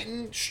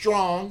Titan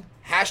Strong,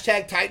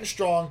 hashtag Titan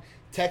Strong.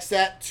 Text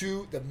that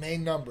to the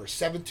main number,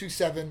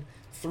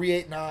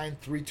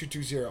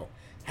 727-389-3220.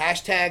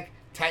 Hashtag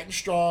Titan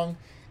Strong,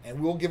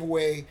 and we'll give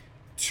away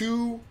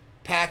 2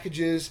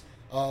 packages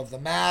of the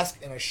mask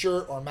and a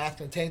shirt or a mask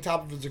and a tank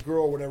top if it's a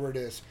girl or whatever it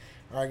is.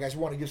 All right, guys,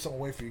 we want to give something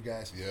away for you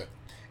guys. Yeah.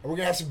 And we're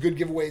going to have some good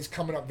giveaways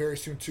coming up very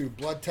soon, too.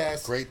 Blood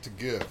tests. Great to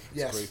give. It's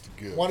Yes. great to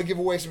give. Want to give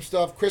away some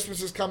stuff.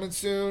 Christmas is coming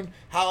soon.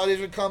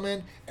 Holidays are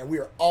coming. And we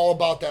are all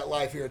about that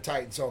life here at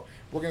Titan. So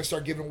we're going to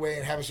start giving away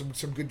and having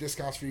some good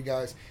discounts for you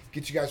guys.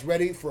 Get you guys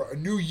ready for a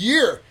new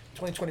year.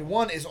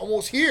 2021 is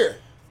almost here.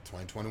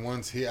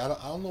 2021's here. I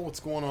don't know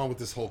what's going on with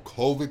this whole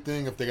COVID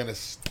thing, if they're going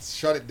to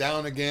shut it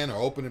down again or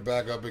open it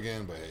back up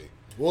again. But, hey,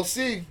 We'll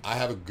see. I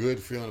have a good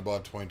feeling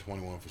about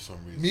 2021 for some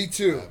reason. Me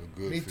too. I have a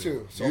good Me feeling.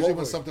 too. So Usually hopefully.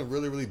 when something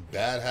really, really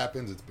bad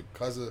happens, it's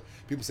because of,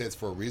 people say it's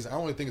for a reason. I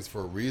don't really think it's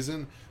for a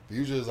reason, but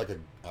usually it's like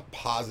a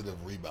positive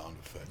rebound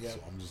effect. Yeah.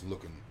 So I'm just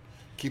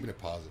keeping it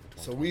positive for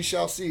So 2021. we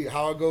shall see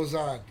how it goes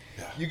on.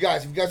 Yeah. You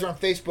guys, if you guys are on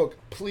Facebook,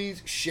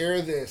 please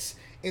share this.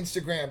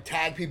 Instagram,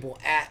 tag people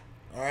at,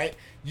 all right?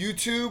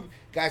 YouTube,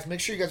 guys, make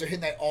sure you guys are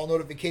hitting that all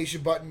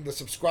notification button, the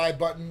subscribe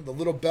button, the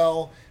little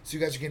bell, so you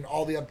guys are getting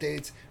all the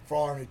updates for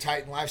all our new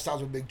Titan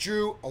Lifestyles with Big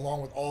Drew,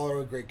 along with all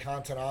our great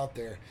content out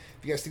there.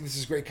 If you guys think this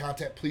is great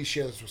content, please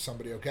share this with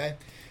somebody, okay?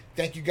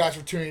 Thank you guys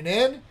for tuning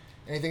in.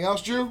 Anything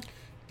else, Drew?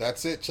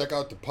 That's it. Check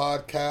out the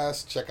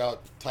podcast. Check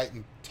out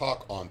Titan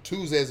Talk on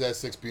Tuesdays at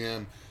 6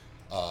 p.m.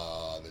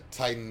 The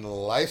Titan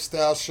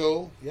Lifestyle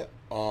Show Yep.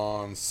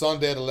 on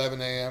Sunday at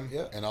 11 a.m.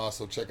 Yep. And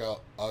also check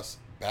out us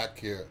back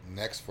here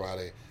next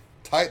Friday.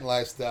 Titan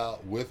Lifestyle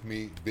with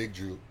me, Big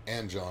Drew,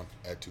 and John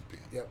at 2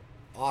 p.m. Yep.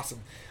 Awesome.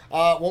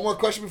 One more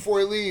question before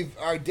we leave.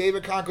 All right,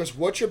 David Conquest,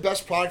 what's your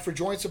best product for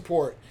joint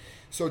support?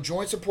 So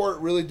joint support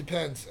really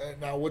depends.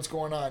 Now, what's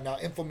going on? Now,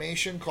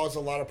 inflammation causes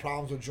a lot of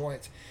problems with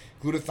joints.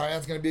 Glutathione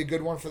is going to be a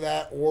good one for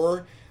that,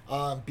 or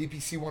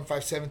BPC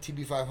 157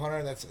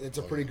 TB500. It's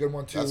a pretty good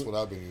one too. That's what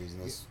I've been using.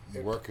 It's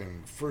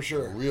working For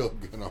sure. real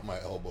good on my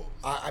elbows.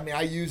 I mean,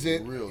 I use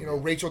it. Real You know,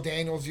 good. Rachel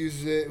Daniels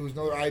uses it, who's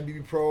another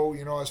IBB pro.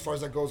 You know, as far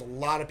as that goes, a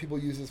lot of people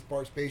use it as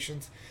far as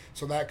patients.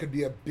 So that could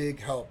be a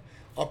big help.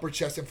 Upper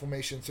chest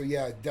inflammation. So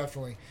yeah,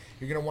 definitely.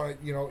 You're gonna want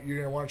to, you're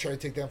gonna want to try to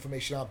take that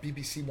inflammation out.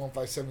 BPC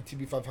 157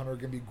 TB500 are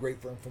gonna be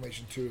great for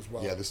inflammation too as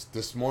well. Yeah,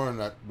 this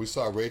morning we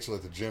saw Rachel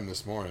at the gym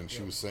this morning.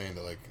 She was saying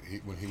that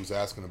when he was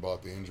asking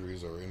about the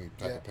injuries or any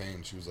type of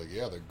pain, she was like,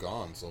 "Yeah, they're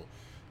gone." So,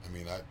 I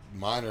mean,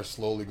 mine are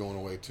slowly going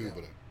away too,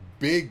 but a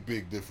big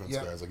difference,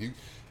 Yeah. guys. Like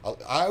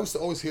I used to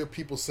always hear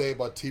people say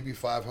about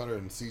TB500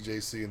 and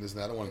CJC and this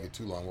and that. I don't want to get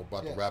too long. We're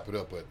about to wrap it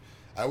up, but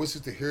I always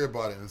used to hear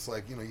about it, and it's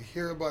like, you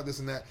hear about this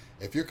and that.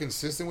 If you're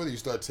consistent with it, you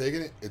start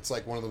taking it, it's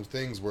like one of those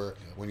things where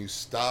when you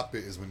stop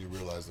it is when you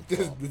realize the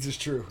problem. This is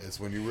true. It's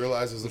when you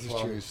realize there's a This is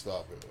problem, true. you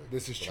stop it. Like,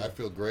 This is but true. I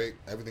feel great.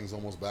 Everything's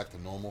almost back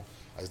to normal.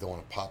 I just don't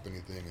want to pop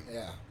anything. And,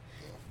 Yeah.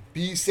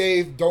 Be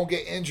safe. Don't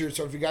get injured.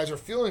 So if you guys are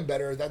feeling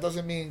better, that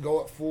doesn't mean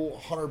go at full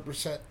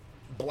 100%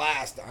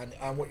 blast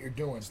on what you're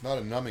doing. It's not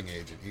a numbing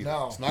agent either.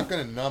 No. It's not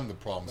going to numb the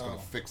problem. It's No. going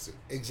to fix it.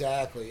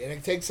 Exactly. And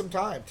it takes some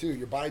time, too.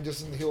 Your body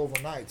doesn't heal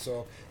overnight.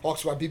 So Hawk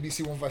Squad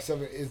BBC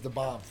 157 is the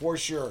bomb, for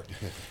sure.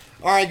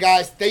 All right,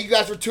 guys. Thank you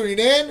guys for tuning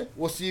in.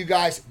 We'll see you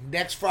guys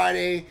next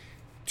Friday,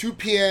 2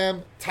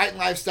 p.m., Titan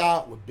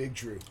Lifestyle with Big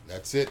Drew.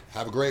 That's it.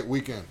 Have a great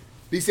weekend.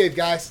 Be safe,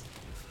 guys.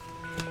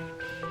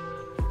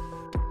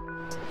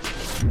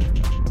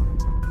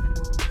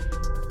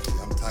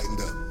 I'm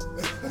tightened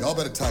up. Y'all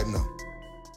better tighten up.